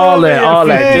 all over your all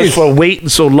that, face. just for waiting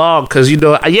so long. Because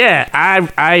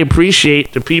I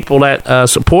appreciate the people that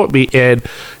support me, and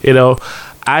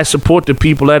I support the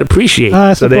people that appreciate.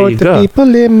 I So there support you the go.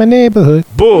 people in my neighborhood.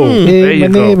 Boom. There In you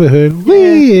my go. neighborhood.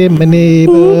 We in my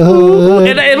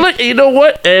neighborhood. And look, you know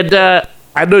what? And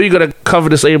I know you're gonna cover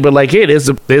this later, but like, hey,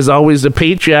 there's always the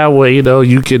Patreon where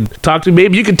you can talk to me.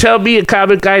 Maybe you can tell me a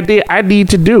comic idea I need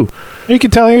to do. You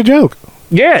can tell your joke.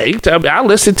 Yeah, you can tell me. I'll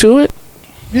listen to it.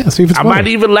 Yeah, see if it's I funny. might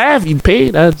even laugh. You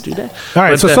paid. I'll do that. All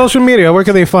right, But, so social media, where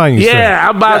can they find you, sir? yeah,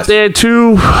 I'm out there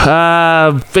too.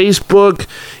 Facebook,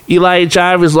 Eli H.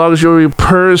 Iver, as long as you're a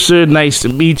person, nice to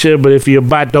meet you. But if you're a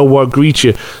bot, don't want to greet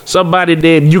you. Somebody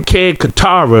named UK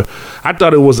Katara. I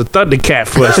thought it was a Thundercat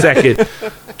for a second.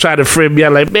 Trying to friend me.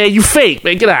 I'm like, man, you fake,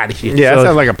 man. Get out of here. Yeah, So- that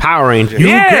sounds like a Power Ranger.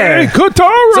 yeah.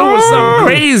 Katara! So it was something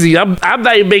crazy. I'm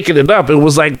not even making it up. It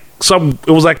was like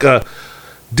a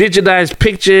digitized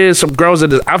picture, some girls in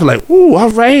this. I was like, ooh, all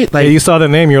right. Like, You saw the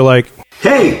name, you're like,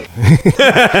 Hey,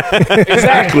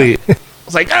 exactly. I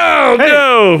was like, oh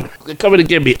no, they're coming to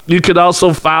get me. You can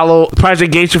also follow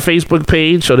Project Geisha Facebook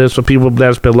page. So there's some people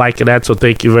that's been liking that. So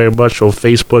thank you very much on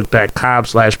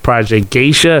Facebook.com/Project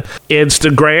Geisha.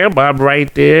 Instagram, I'm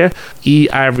right there.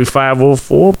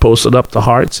 eIvory504, posting up the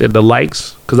hearts and the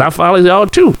likes because I follow y'all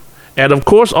too. And of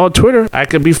course, on Twitter, I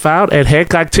can be found at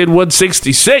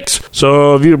Hancock10166.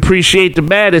 So if you appreciate the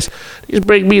madness, just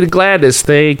bring me the gladness.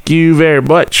 Thank you very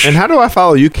much. And how do I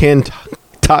follow you?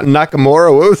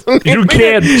 Nakamura? What was the name? You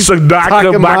can't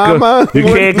Sanaka Maka. Takamama? You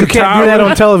can't you can't do that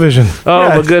on television. Oh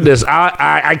my goodness.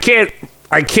 I can't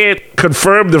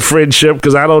confirm the friendship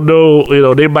because I don't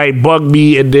know, they might bug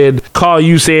me and then call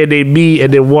you saying they me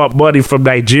and then want money from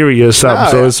Nigeria or something.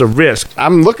 Oh, so yeah. it's a risk.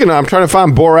 I'm trying to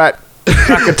find Borat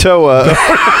Krakatoa.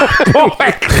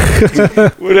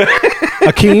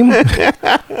 Akeem?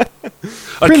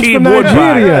 Prince Akeem from Woodbine.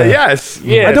 Nigeria. Yes.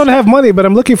 Yes. I don't have money, but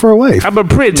I'm looking for a wife. I'm a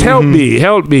prince. Help me.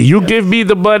 You give me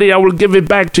the money, I will give it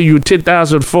back to you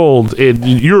 10,000 fold in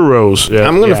euros. Yeah,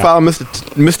 I'm going to yeah. follow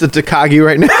Mr. Takagi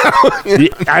right now. Yeah,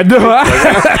 I know.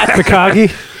 Takagi?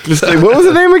 What was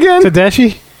the name again?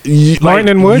 Tadashi? Martin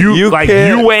and Wood? You, You like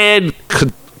can't- UN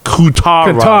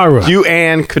Kutara. Katara. You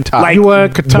and Katara. Like UN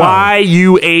Katara.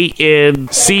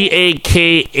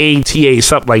 YUANCAKATA,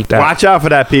 something like that. Watch out for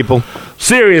that, people.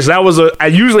 Serious. That was I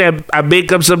usually I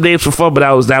make up some names for fun, but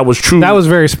that was true.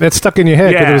 That stuck in your head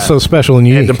because Yeah. it was so special and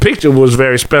unique. and the picture was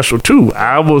very special too.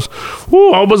 I almost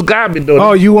got me though.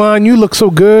 Oh, Yuan, you look so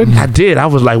good. I did. I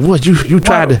was like, what you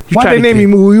tried to? Why they name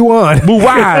you Yuan?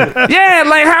 Muwan? Yeah,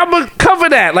 like how I'm gonna cover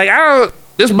that? Like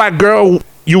this is my girl.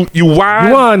 You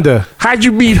Wanda. How'd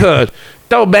you meet her?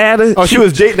 Don't matter. Oh, she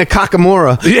was dating a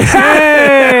Kakamura.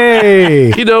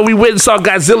 Hey! We went and saw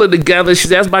Godzilla together.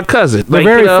 That's my cousin. They're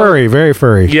very furry, very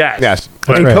furry. Yeah. Yes.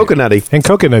 But And right. coconutty. And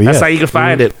coconut, that's yeah. how you can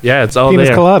find it. Yeah, it's all Penis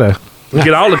there. colada. You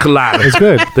get all the colliders. It's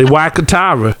good. The Y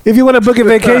Katara. If you want to book a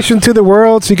vacation to the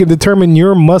world so you can determine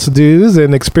your must-dos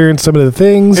and experience some of the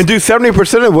things, And do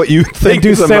 70% of what you and think do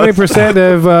is a must. 70%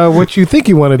 of what you think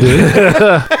you want to do,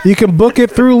 you can book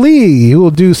it through Lee, who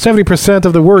will do 70%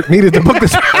 of the work needed to book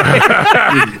this.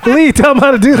 Lee, tell them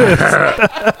how to do this.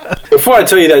 Before I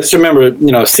tell you that, just remember,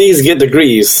 C's get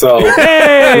degrees, so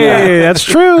Hey, that's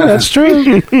true. That's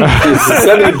true.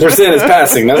 70% is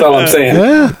passing. That's all I'm saying.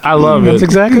 Yeah, I love that's it.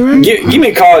 exactly right. Give me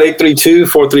a call at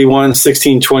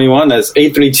 832-431-1621. That's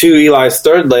 832 Eli's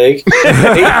third leg.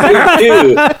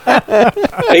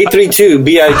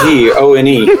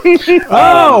 832-BIGONE.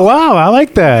 Oh, wow. I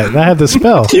like that. I had the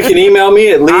spell. You can email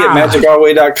me at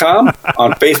lee@magicourway.com.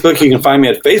 On Facebook, you can find me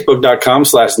at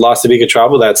facebook.com/Lastovica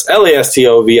Travel. That's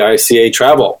LASTOVICA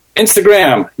Travel.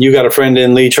 Instagram, you got a friend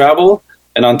in Lee Travel.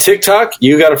 And on TikTok,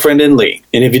 you got a friend in Lee.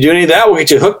 And if you do any of that, we'll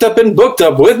get you hooked up and booked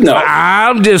up with no.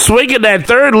 I'm just swinging that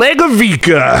third leg of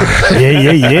Vika.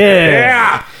 Yeah.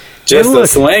 Yeah. Just a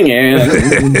swinging.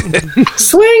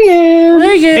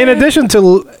 Swinging. In addition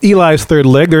to Eli's third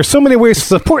leg, there's so many ways to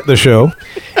support the show,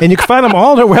 and you can find them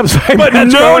all on our website. But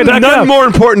none more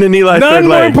important than Eli's None third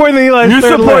more leg. important than Eli's You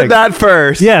third support leg. that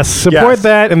first. Yes, support Yes.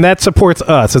 that, and that supports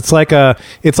us. It's like the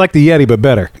Yeti, but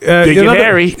better. Big and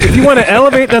hairy. If you want to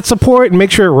elevate that support and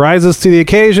make sure it rises to the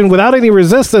occasion without any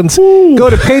resistance, go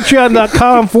to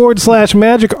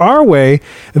patreon.com/Magic Our Way.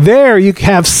 There you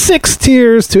have 6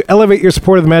 tiers to elevate your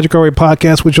support of the Magic Our Our Way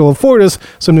podcast, which will afford us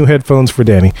some new headphones for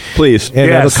Danny. Please. And Yes.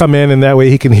 that'll come in, and that way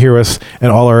he can hear us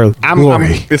and all our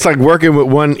glory. It's like working with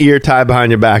one ear tied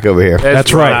behind your back over here.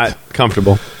 That's right. Not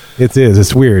comfortable. It is.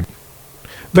 It's weird.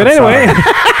 But anyway,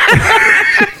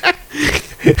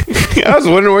 I was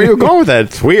wondering where you were going with that.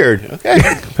 It's weird. Okay.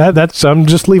 that's I'm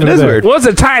just leaving It it is there. weird. What's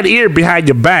a tied ear behind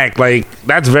your back? Like,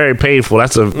 that's very painful.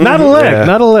 That's a Not a leg, Yeah.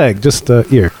 not a leg, just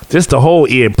ear. just the whole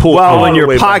ear pulled. Well, all when the you're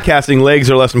way back. podcasting, legs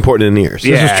are less important than ears.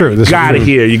 yeah, is true. This is gotta true.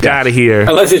 hear. You gotta hear.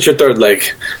 Unless it's your third leg.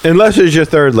 Unless it's your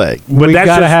third leg. But We that's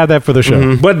gotta just- have that for the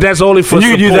show. But that's only for And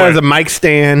you could use that support. as a mic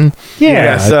stand. Yeah,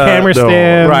 Yes, a camera no,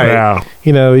 stand. right. Yeah.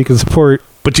 You know, you can support.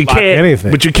 But you can't. anything.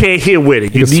 But you can't hear with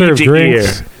it. You can need serve your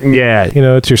drinks. ear. Yeah. You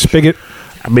know, it's your spigot.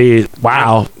 I mean,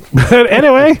 wow. But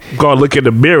anyway, Go look in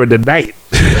the mirror tonight.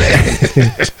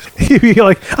 you're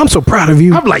like, I'm so proud of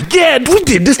you. I'm like, yeah, we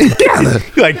did this together.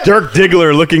 Like Dirk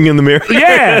Diggler looking in the mirror.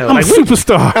 Yeah. I'm a like,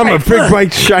 superstar. I'm a big,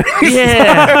 bright, shiny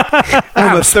yeah.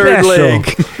 I'm a third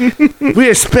special. leg.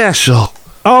 We're special.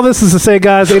 All this is to say,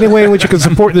 guys, any way in which you can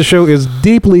support the show is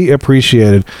deeply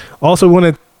appreciated. Also, want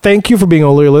to thank you for being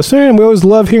a loyal listener, and we always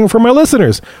love hearing from our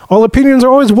listeners. All opinions are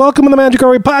always welcome in the Magic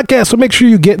Our Way podcast, so make sure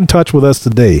you get in touch with us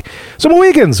today. So,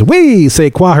 Mohicans, we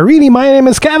say Kwaharini. My name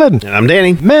is Kevin. And I'm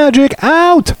Danny. Magic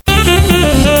out.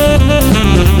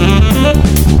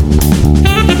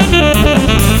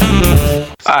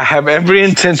 I have every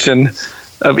intention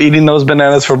of eating those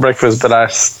bananas for breakfast, but I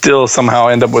still somehow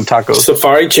end up with tacos.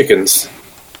 Safari chickens.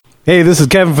 Hey, this is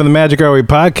Kevin from the Magic Our Way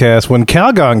podcast. When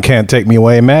Calgon can't take me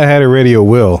away, Mad Hatter Radio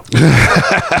will.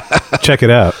 Check it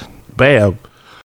out. Bam.